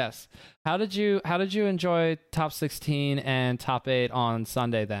 Yes. How did you enjoy top 16 and top 8 on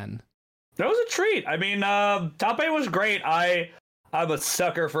Sunday then? That was a treat. I mean, top 8 was great. I'm a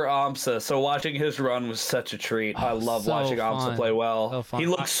sucker for Amsa, so watching his run was such a treat. I love watching Amsa play well. He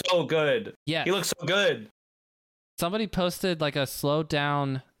looks so good. Yeah, he looks so good. somebody posted like a slowed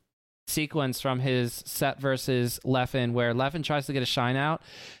down sequence from his set versus Leffen where Leffen tries to get a shine out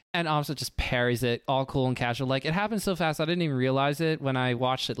and Amsa just parries it all cool and casual. Like, it happened so fast I didn't even realize it when I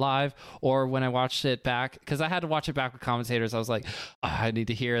watched it live or when I watched it back, because I had to watch it back with commentators. I was like, oh, I need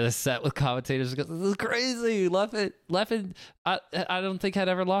to hear this set with commentators because this is crazy. Leffen I don't think had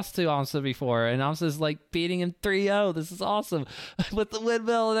ever lost to Amsa before, and Amsa's like beating him 3-0. This is awesome with the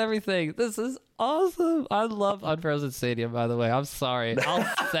windmill and everything. This is awesome. I love Unfrozen Stadium, by the way. I'm sorry,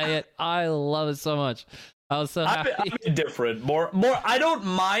 I'll say it. I love it so much. I was so happy. I'm indifferent. More. I don't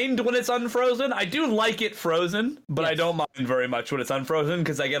mind when it's unfrozen. I do like it frozen, but yes. I don't mind very much when it's unfrozen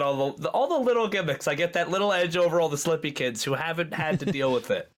because I get all the little gimmicks. I get that little edge over all the slippy kids who haven't had to deal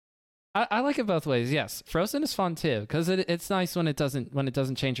with it. I like it both ways. Yes, frozen is fun too because it's nice when it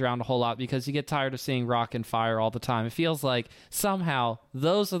doesn't change around a whole lot, because you get tired of seeing rock and fire all the time. It feels like somehow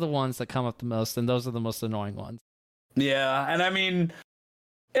those are the ones that come up the most, and those are the most annoying ones. Yeah, and I mean,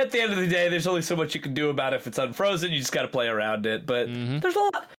 at the end of the day, there's only so much you can do about it if it's unfrozen. You just got to play around it. But there's a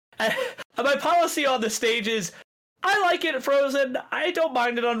lot. My policy on the stage is I like it frozen. I don't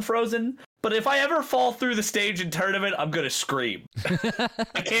mind it unfrozen. But if I ever fall through the stage in tournament, I'm going to scream.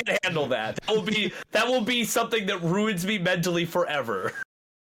 I can't handle that. That will be something that ruins me mentally forever.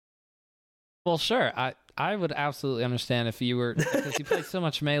 Well, sure. I would absolutely understand if you were, because you played so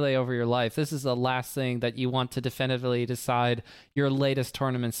much Melee over your life. This is the last thing that you want to definitively decide your latest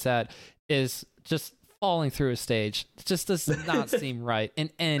tournament set is just falling through a stage. It just does not seem right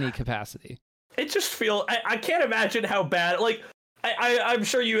in any capacity. It just feels, I can't imagine how bad, like, I'm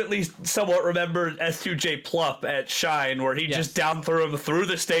sure you at least somewhat remember S2J Plup at Shine, where he just down threw him through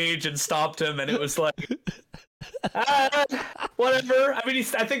the stage and stopped him, and it was like, whatever. I mean,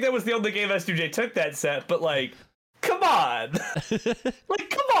 I think that was the only game S2J took that set, but like, come on. Like,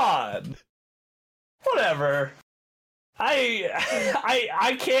 come on. Whatever.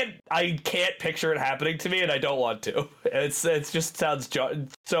 I can't picture it happening to me, and I don't want to. It's just sounds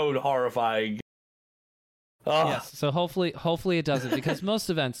so horrifying. Oh. Yes, so hopefully it doesn't, because most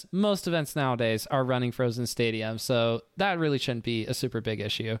events nowadays are running Frozen Stadium, so that really shouldn't be a super big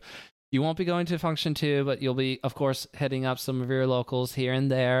issue. You won't be going to Function 2, but you'll be, of course, hitting up some of your locals here and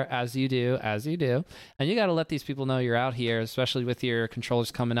there, as you do. And you got to let these people know you're out here, especially with your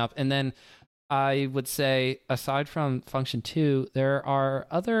controllers coming up. And then I would say, aside from Function 2, there are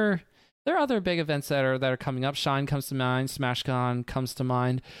other big events that are coming up. Shine comes to mind, SmashCon comes to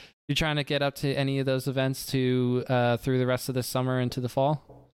mind. You trying to get up to any of those events through the rest of the summer into the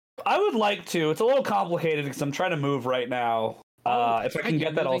fall? I would like to. It's a little complicated because I'm trying to move right now. If I can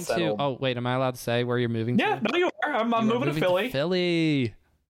get that all settled. Oh, wait, am I allowed to say where you're moving to? Yeah, no, you are. I'm moving to Philly. Philly.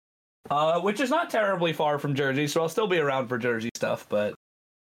 Which is not terribly far from Jersey, so I'll still be around for Jersey stuff, but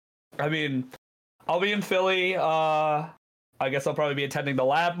I mean, I'll be in Philly. I guess I'll probably be attending the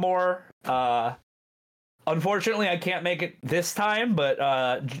lab more. Unfortunately, I can't make it this time,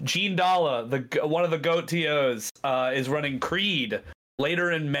 but Gene Dalla, one of the GOAT TOs, is running Creed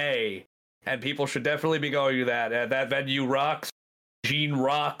later in May, and people should definitely be going to that. That venue rocks. Gene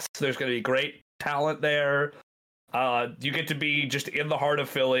rocks. There's going to be great talent there. You get to be just in the heart of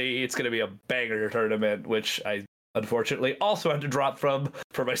Philly. It's going to be a banger tournament, which I unfortunately also had to drop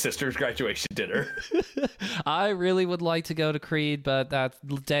for my sister's graduation dinner. I really would like to go to Creed, but that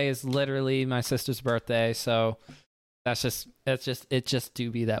day is literally my sister's birthday, so it just do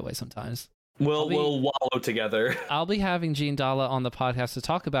be that way sometimes. We'll wallow together. I'll be having Gene Dalla on the podcast to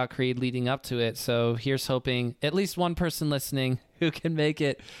talk about Creed leading up to it, so here's hoping at least one person listening who can make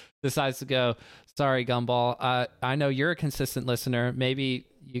it decides to go. Sorry, Gumball. I know you're a consistent listener. Maybe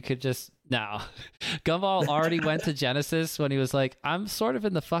you could just... No. Gumball already went to Genesis when he was like, I'm sort of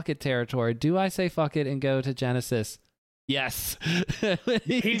in the fuck it territory. Do I say fuck it and go to Genesis? Yes.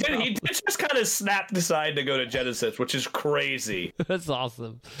 He did just kind of decide to go to Genesis, which is crazy. That's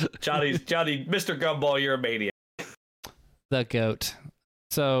awesome. Johnny, Mr. Gumball, you're a maniac. The GOAT.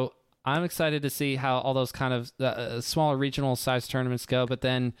 So I'm excited to see how all those kind of smaller regional size tournaments go, but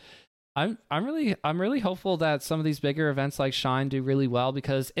then I'm really hopeful that some of these bigger events like Shine do really well,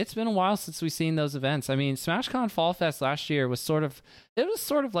 because it's been a while since we've seen those events. I mean, SmashCon Fall Fest last year was sort of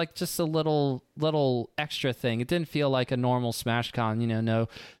like just a little extra thing. It didn't feel like a normal SmashCon,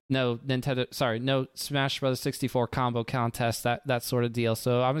 no Smash Bros. 64 combo contest, that sort of deal.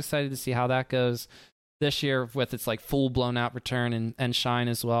 So I'm excited to see how that goes this year with its like full blown out return and Shine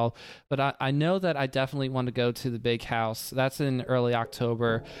as well. But I know that I definitely want to go to the Big House. That's in early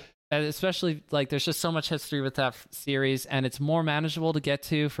October. And especially, like, there's just so much history with that series, and it's more manageable to get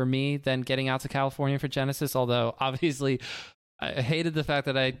to for me than getting out to California for Genesis. Although, obviously, I hated the fact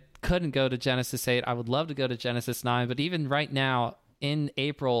that I couldn't go to Genesis 8. I would love to go to Genesis 9, but even right now in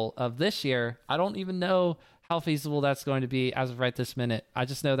April of this year, I don't even know how feasible that's going to be as of right this minute. I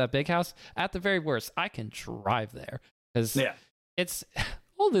just know that Big House, at the very worst, I can drive there because it's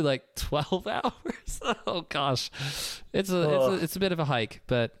only like 12 hours. Oh gosh, it's a bit of a hike,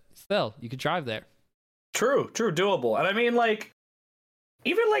 but still, you could drive there. True, doable. And I mean, like,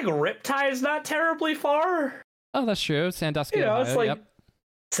 even like Riptide is not terribly far. Oh, that's true. Sandusky, Ohio, it's like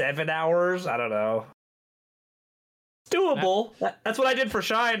 7 hours. I don't know. It's doable. That's what I did for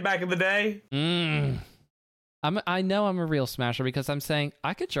Shine back in the day. I know I'm a real smasher because I'm saying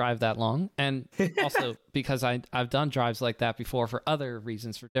I could drive that long, and also because I've done drives like that before for other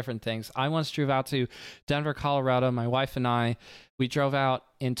reasons, for different things. I once drove out to Denver, Colorado. My wife and we drove out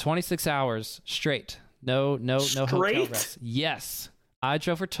in 26 hours straight. No hotel rest. Yes. I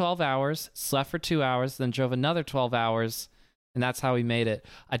drove for 12 hours, slept for 2 hours, then drove another 12 hours, and that's how we made it.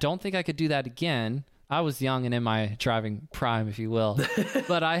 I don't think I could do that again. I was young and in my driving prime, if you will.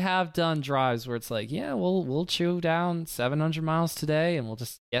 But I have done drives where it's like, yeah, we'll chew down 700 miles today, and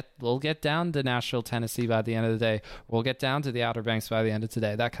we'll get down to Nashville, Tennessee by the end of the day. We'll get down to the Outer Banks by the end of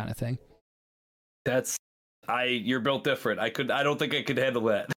today. That kind of thing. You're built different. I don't think I could handle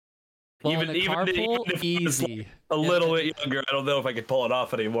that. Well, even carpool, easy. A little bit younger, I don't know if I could pull it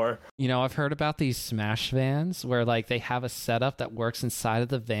off anymore. You know, I've heard about these smash vans where like they have a setup that works inside of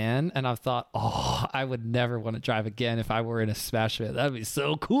the van, and I've thought, I would never want to drive again if I were in a smash van. That'd be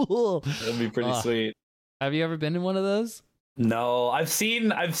so cool. That'd be pretty sweet. Have you ever been in one of those? No, I've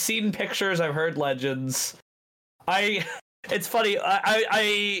seen pictures. I've heard legends. It's funny.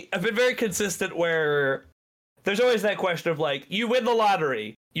 I've been very consistent where there's always that question of like, you win the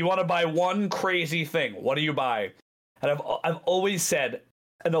lottery. You want to buy one crazy thing. What do you buy? And I've always said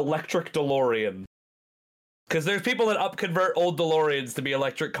an electric DeLorean. Because there's people that upconvert old DeLoreans to be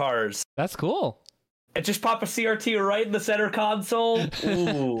electric cars. That's cool. And just pop a CRT right in the center console.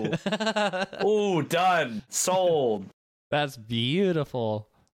 Ooh. Ooh, done. Sold. That's beautiful.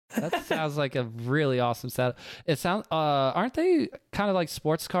 That sounds like a really awesome setup. It sounds aren't they kind of like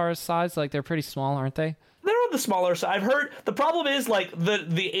sports cars size? Like they're pretty small, aren't they? They're on the smaller side. I've heard the problem is like the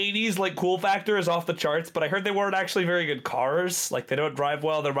 80s like cool factor is off the charts, but I heard they weren't actually very good cars. Like they don't drive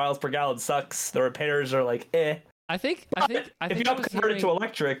well, their miles per gallon sucks, the repairs are like I think if you don't convert it to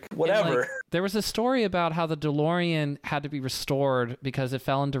electric, whatever. Like, there was a story about how the DeLorean had to be restored because it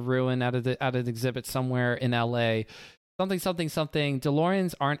fell into ruin at an exhibit somewhere in LA. Something.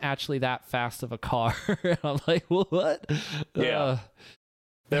 DeLoreans aren't actually that fast of a car. I'm like, what? Yeah.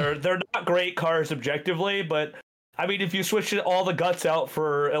 They're not great cars objectively, but I mean, if you switch all the guts out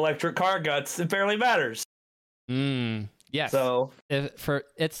for electric car guts, it barely matters. Yes. So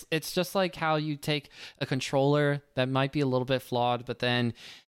it's just like how you take a controller that might be a little bit flawed, but then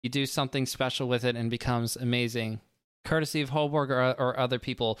you do something special with it and it becomes amazing, courtesy of Holborg or other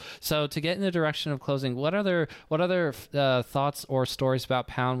people. So to get in the direction of closing, what other thoughts or stories about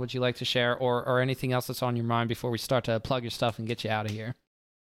Pound would you like to share, or anything else that's on your mind before we start to plug your stuff and get you out of here?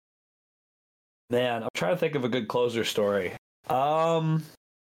 Man, I'm trying to think of a good closer story. I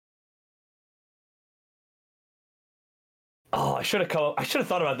should have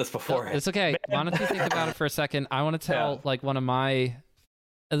thought about this before. No, it's okay. Why don't you think about it for a second? I want to tell like one of my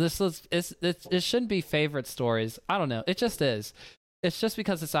it shouldn't be favorite stories. I don't know. It just is. It's just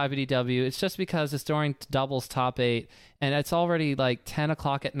because it's IBDW. It's just because it's during doubles top 8, and it's already like 10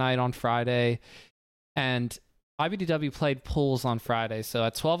 o'clock at night on Friday, and IBDW played pools on Friday, so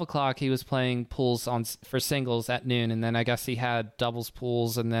at 12 o'clock he was playing pools for singles at noon, and then I guess he had doubles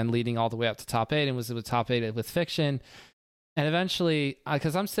pools, and then leading all the way up to top 8, and was with top 8 with Fiction. And eventually,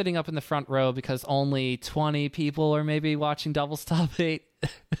 because I'm sitting up in the front row because only 20 people are maybe watching doubles top 8,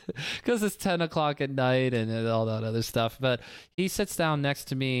 because it's 10 o'clock at night and all that other stuff. But he sits down next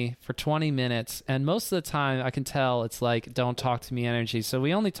to me for 20 minutes, and most of the time I can tell it's like, don't talk to me energy. So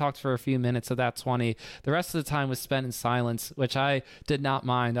we only talked for a few minutes of that 20. The rest of the time was spent in silence, which I did not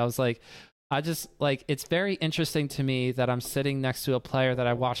mind. I was like, it's very interesting to me that I'm sitting next to a player that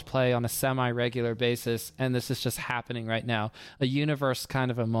I watch play on a semi-regular basis, and this is just happening right now. A universe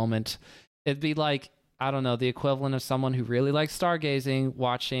kind of a moment. It'd be like, I don't know, the equivalent of someone who really likes stargazing,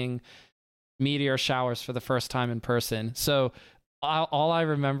 watching meteor showers for the first time in person. So all I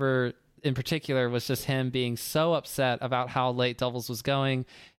remember in particular was just him being so upset about how late doubles was going,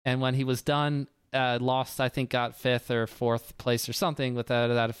 and when he was done, lost, I think got 5th or 4th place or something with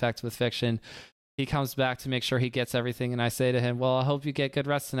that effect with Fiction. He comes back to make sure he gets everything, and I say to him, well, I hope you get good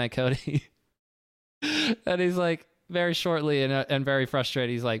rest tonight, Cody. And he's like, very shortly and very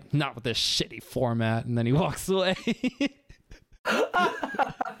frustrated, he's like, not with this shitty format, and then he walks away.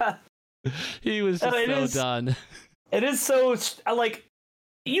 He was just done. It is so, like,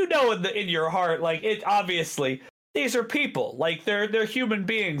 you know, in your heart, like, it obviously, these are people, like, they're human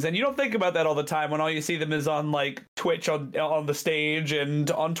beings, and you don't think about that all the time when all you see them is on, like, Twitch on the stage and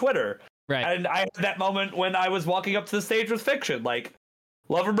on Twitter. Right. And I had that moment when I was walking up to the stage with Fiction, like,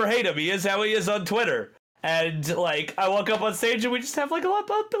 love him or hate him, he is how he is on Twitter. And, like, I walk up on stage and we just have, like, a little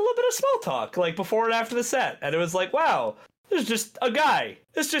bit of small talk, like, before and after the set. And it was like, wow, there's just a guy.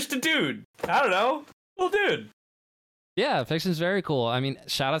 It's just a dude. I don't know. Little dude. Yeah, Fiction's very cool. I mean,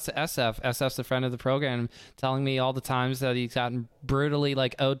 shout out to SF. SF's a friend of the program, telling me all the times that he's gotten brutally,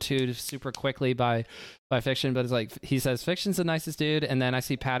 like, O2'd super quickly by Fiction. But it's like, he says, Fiction's the nicest dude. And then I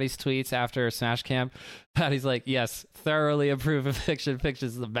see Patty's tweets after Smash Camp. Patty's like, yes, thoroughly approve of Fiction.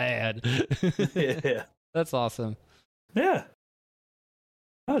 Fiction's the man. Yeah. That's awesome. Yeah.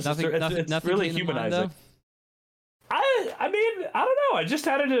 Oh, it's nothing really humanizing. I mean, I don't know. I just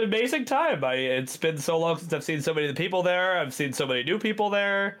had an amazing time. It's been so long since I've seen so many people there. I've seen so many new people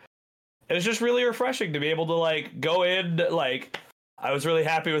there. It was just really refreshing to be able to, like, go in. Like, I was really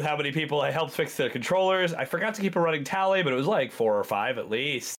happy with how many people I helped fix their controllers. I forgot to keep a running tally, but it was like 4 or 5 at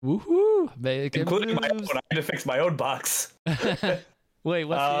least. Woohoo! Including my own. I had to fix my own box. Wait,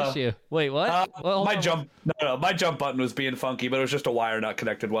 what's the issue? Wait, what? My jump button was being funky, but it was just a wire not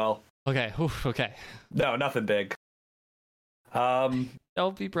connected well. Okay. Okay. No, nothing big.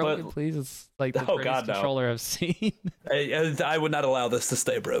 Don't be broken, please. It's like the greatest controller I've seen. I would not allow this to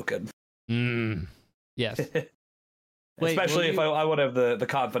stay broken. Yes. Especially if I want to have the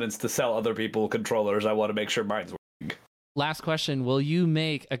confidence to sell other people controllers, I want to make sure mine's working. Last question. Will you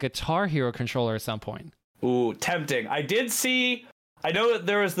make a Guitar Hero controller at some point? Ooh, tempting. I know that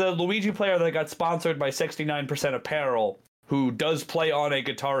there was the Luigi player that got sponsored by 69% Apparel, who does play on a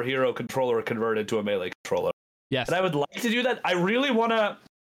Guitar Hero controller converted to a Melee controller. Yes. And I would like to do that. I really want to...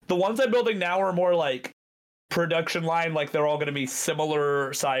 The ones I'm building now are more like production line, like they're all going to be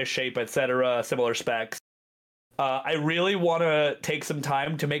similar size, shape, etc., similar specs. I really want to take some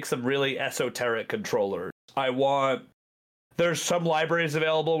time to make some really esoteric controllers. There's some libraries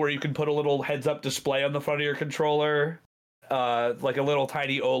available where you can put a little heads-up display on the front of your controller. Like a little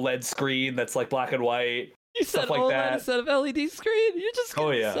tiny OLED screen that's like black and white. You said like OLED that instead of LED screen. You're just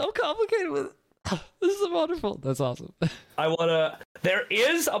getting so complicated with. This is wonderful. That's awesome. There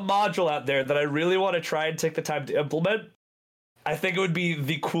is a module out there that I really want to try and take the time to implement. I think it would be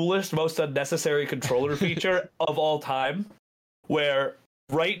the coolest, most unnecessary controller feature of all time, where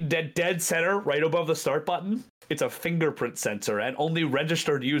dead center, right above the start button, it's a fingerprint sensor, and only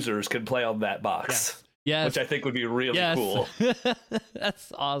registered users can play on that box. Yes. Which I think would be really cool.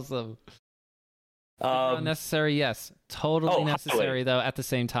 That's awesome. Unnecessary, yes. Totally necessary, highly. Though, at the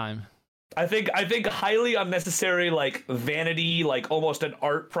same time. I think highly unnecessary, like vanity, like almost an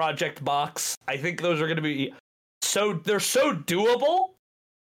art project box. I think those are going to be they're so doable.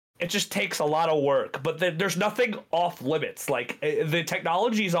 It just takes a lot of work, but there's nothing off limits. Like the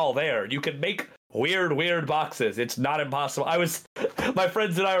technology's all there. You can make weird boxes. It's not impossible. My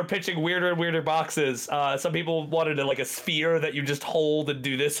friends and I were pitching weirder and weirder boxes. Some people wanted like a sphere that you just hold and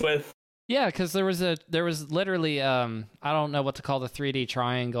do this with. Yeah, because there was literally I don't know what to call the 3D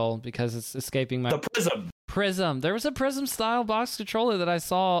triangle because it's escaping my... The Prism. There was a Prism style box controller that I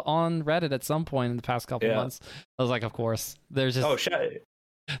saw on Reddit at some point in the past couple months. I was like, of course. There's just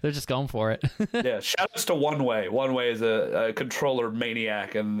they're just going for it. Yeah, shoutouts to One Way. One Way is a controller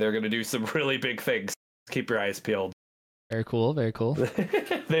maniac, and they're going to do some really big things. Keep your eyes peeled. Very cool. Very cool.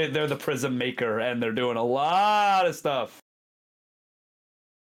 They're the Prism maker, and they're doing a lot of stuff.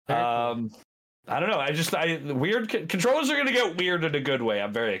 I don't know. Weird controllers are going to get weird in a good way.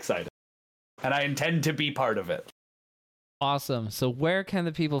 I'm very excited, and I intend to be part of it. Awesome. So where can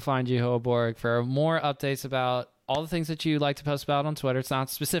the people find you, Hoborg, for more updates about all the things that you like to post about on Twitter? It's not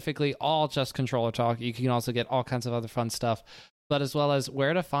specifically all just controller talk. You can also get all kinds of other fun stuff, but as well as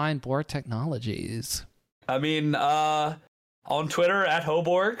where to find Borg Technologies. I mean, on Twitter at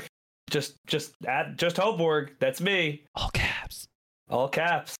Hoborg, just Hoborg. That's me. All caps. All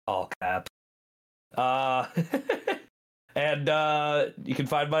caps. And you can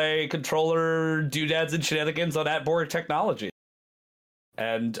find my controller doodads and shenanigans on @Borg Technology.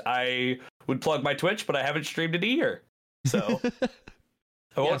 And I would plug my Twitch, but I haven't streamed in a year. So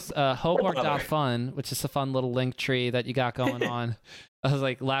yes, Hoborg.fun, which is a fun little link tree that you got going on. I was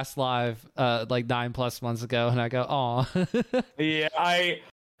like last live like 9+ months ago, and I go, aw. Yeah,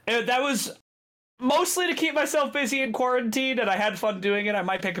 that was mostly to keep myself busy in quarantine, and I had fun doing it. I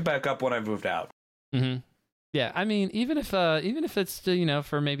might pick it back up when I moved out. Mm-hmm. Yeah, I mean, even if it's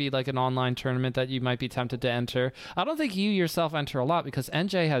for maybe like an online tournament that you might be tempted to enter, I don't think you yourself enter a lot because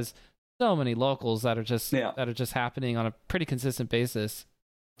NJ has so many locals that are just happening on a pretty consistent basis.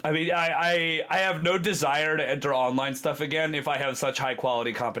 I mean, I have no desire to enter online stuff again if I have such high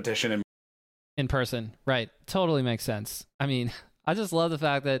quality competition in person. Right, totally makes sense. I mean, I just love the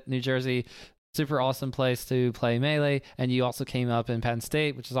fact that New Jersey, super awesome place to play Melee, and you also came up in Penn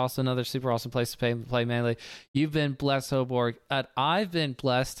State, which is also another super awesome place to play Melee. You've been blessed, Hoborg, and I've been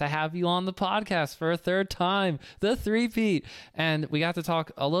blessed to have you on the podcast for a third time, the three-peat, and we got to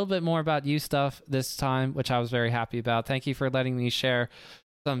talk a little bit more about you stuff this time, which I was very happy about. Thank you for letting me share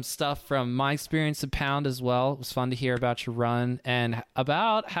some stuff from my experience at Pound as well. It was fun to hear about your run and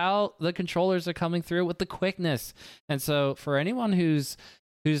about how the controllers are coming through with the quickness. And so for anyone who's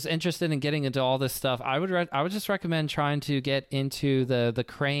interested in getting into all this stuff, I would just recommend trying to get into the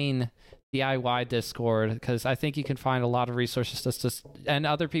Crane DIY Discord, because I think you can find a lot of resources and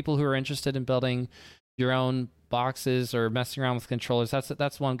other people who are interested in building your own boxes or messing around with controllers.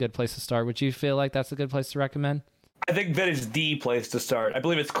 That's one good place to start. Would you feel like that's a good place to recommend? I think that is the place to start. I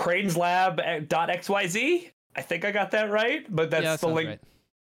believe it's craneslab.xyz. I think I got that right, but that's the link. Right.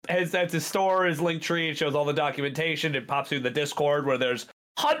 That's his store, his link tree. It shows all the documentation. It pops you in the Discord where there's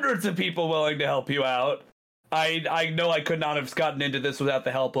hundreds of people willing to help you out. I know I could not have gotten into this without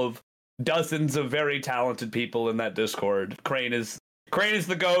the help of dozens of very talented people in that Discord. Crane is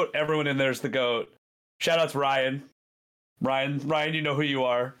the GOAT. Everyone in there's the GOAT. Shout out to Ryan. Ryan, you know who you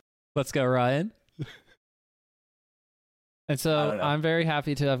are. Let's go, Ryan. And so I'm very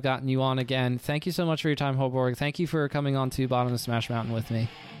happy to have gotten you on again. Thank you so much for your time, Hoborg. Thank you for coming on to Bottom of Smash Mountain with me.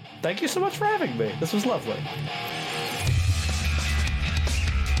 Thank you so much for having me. This was lovely.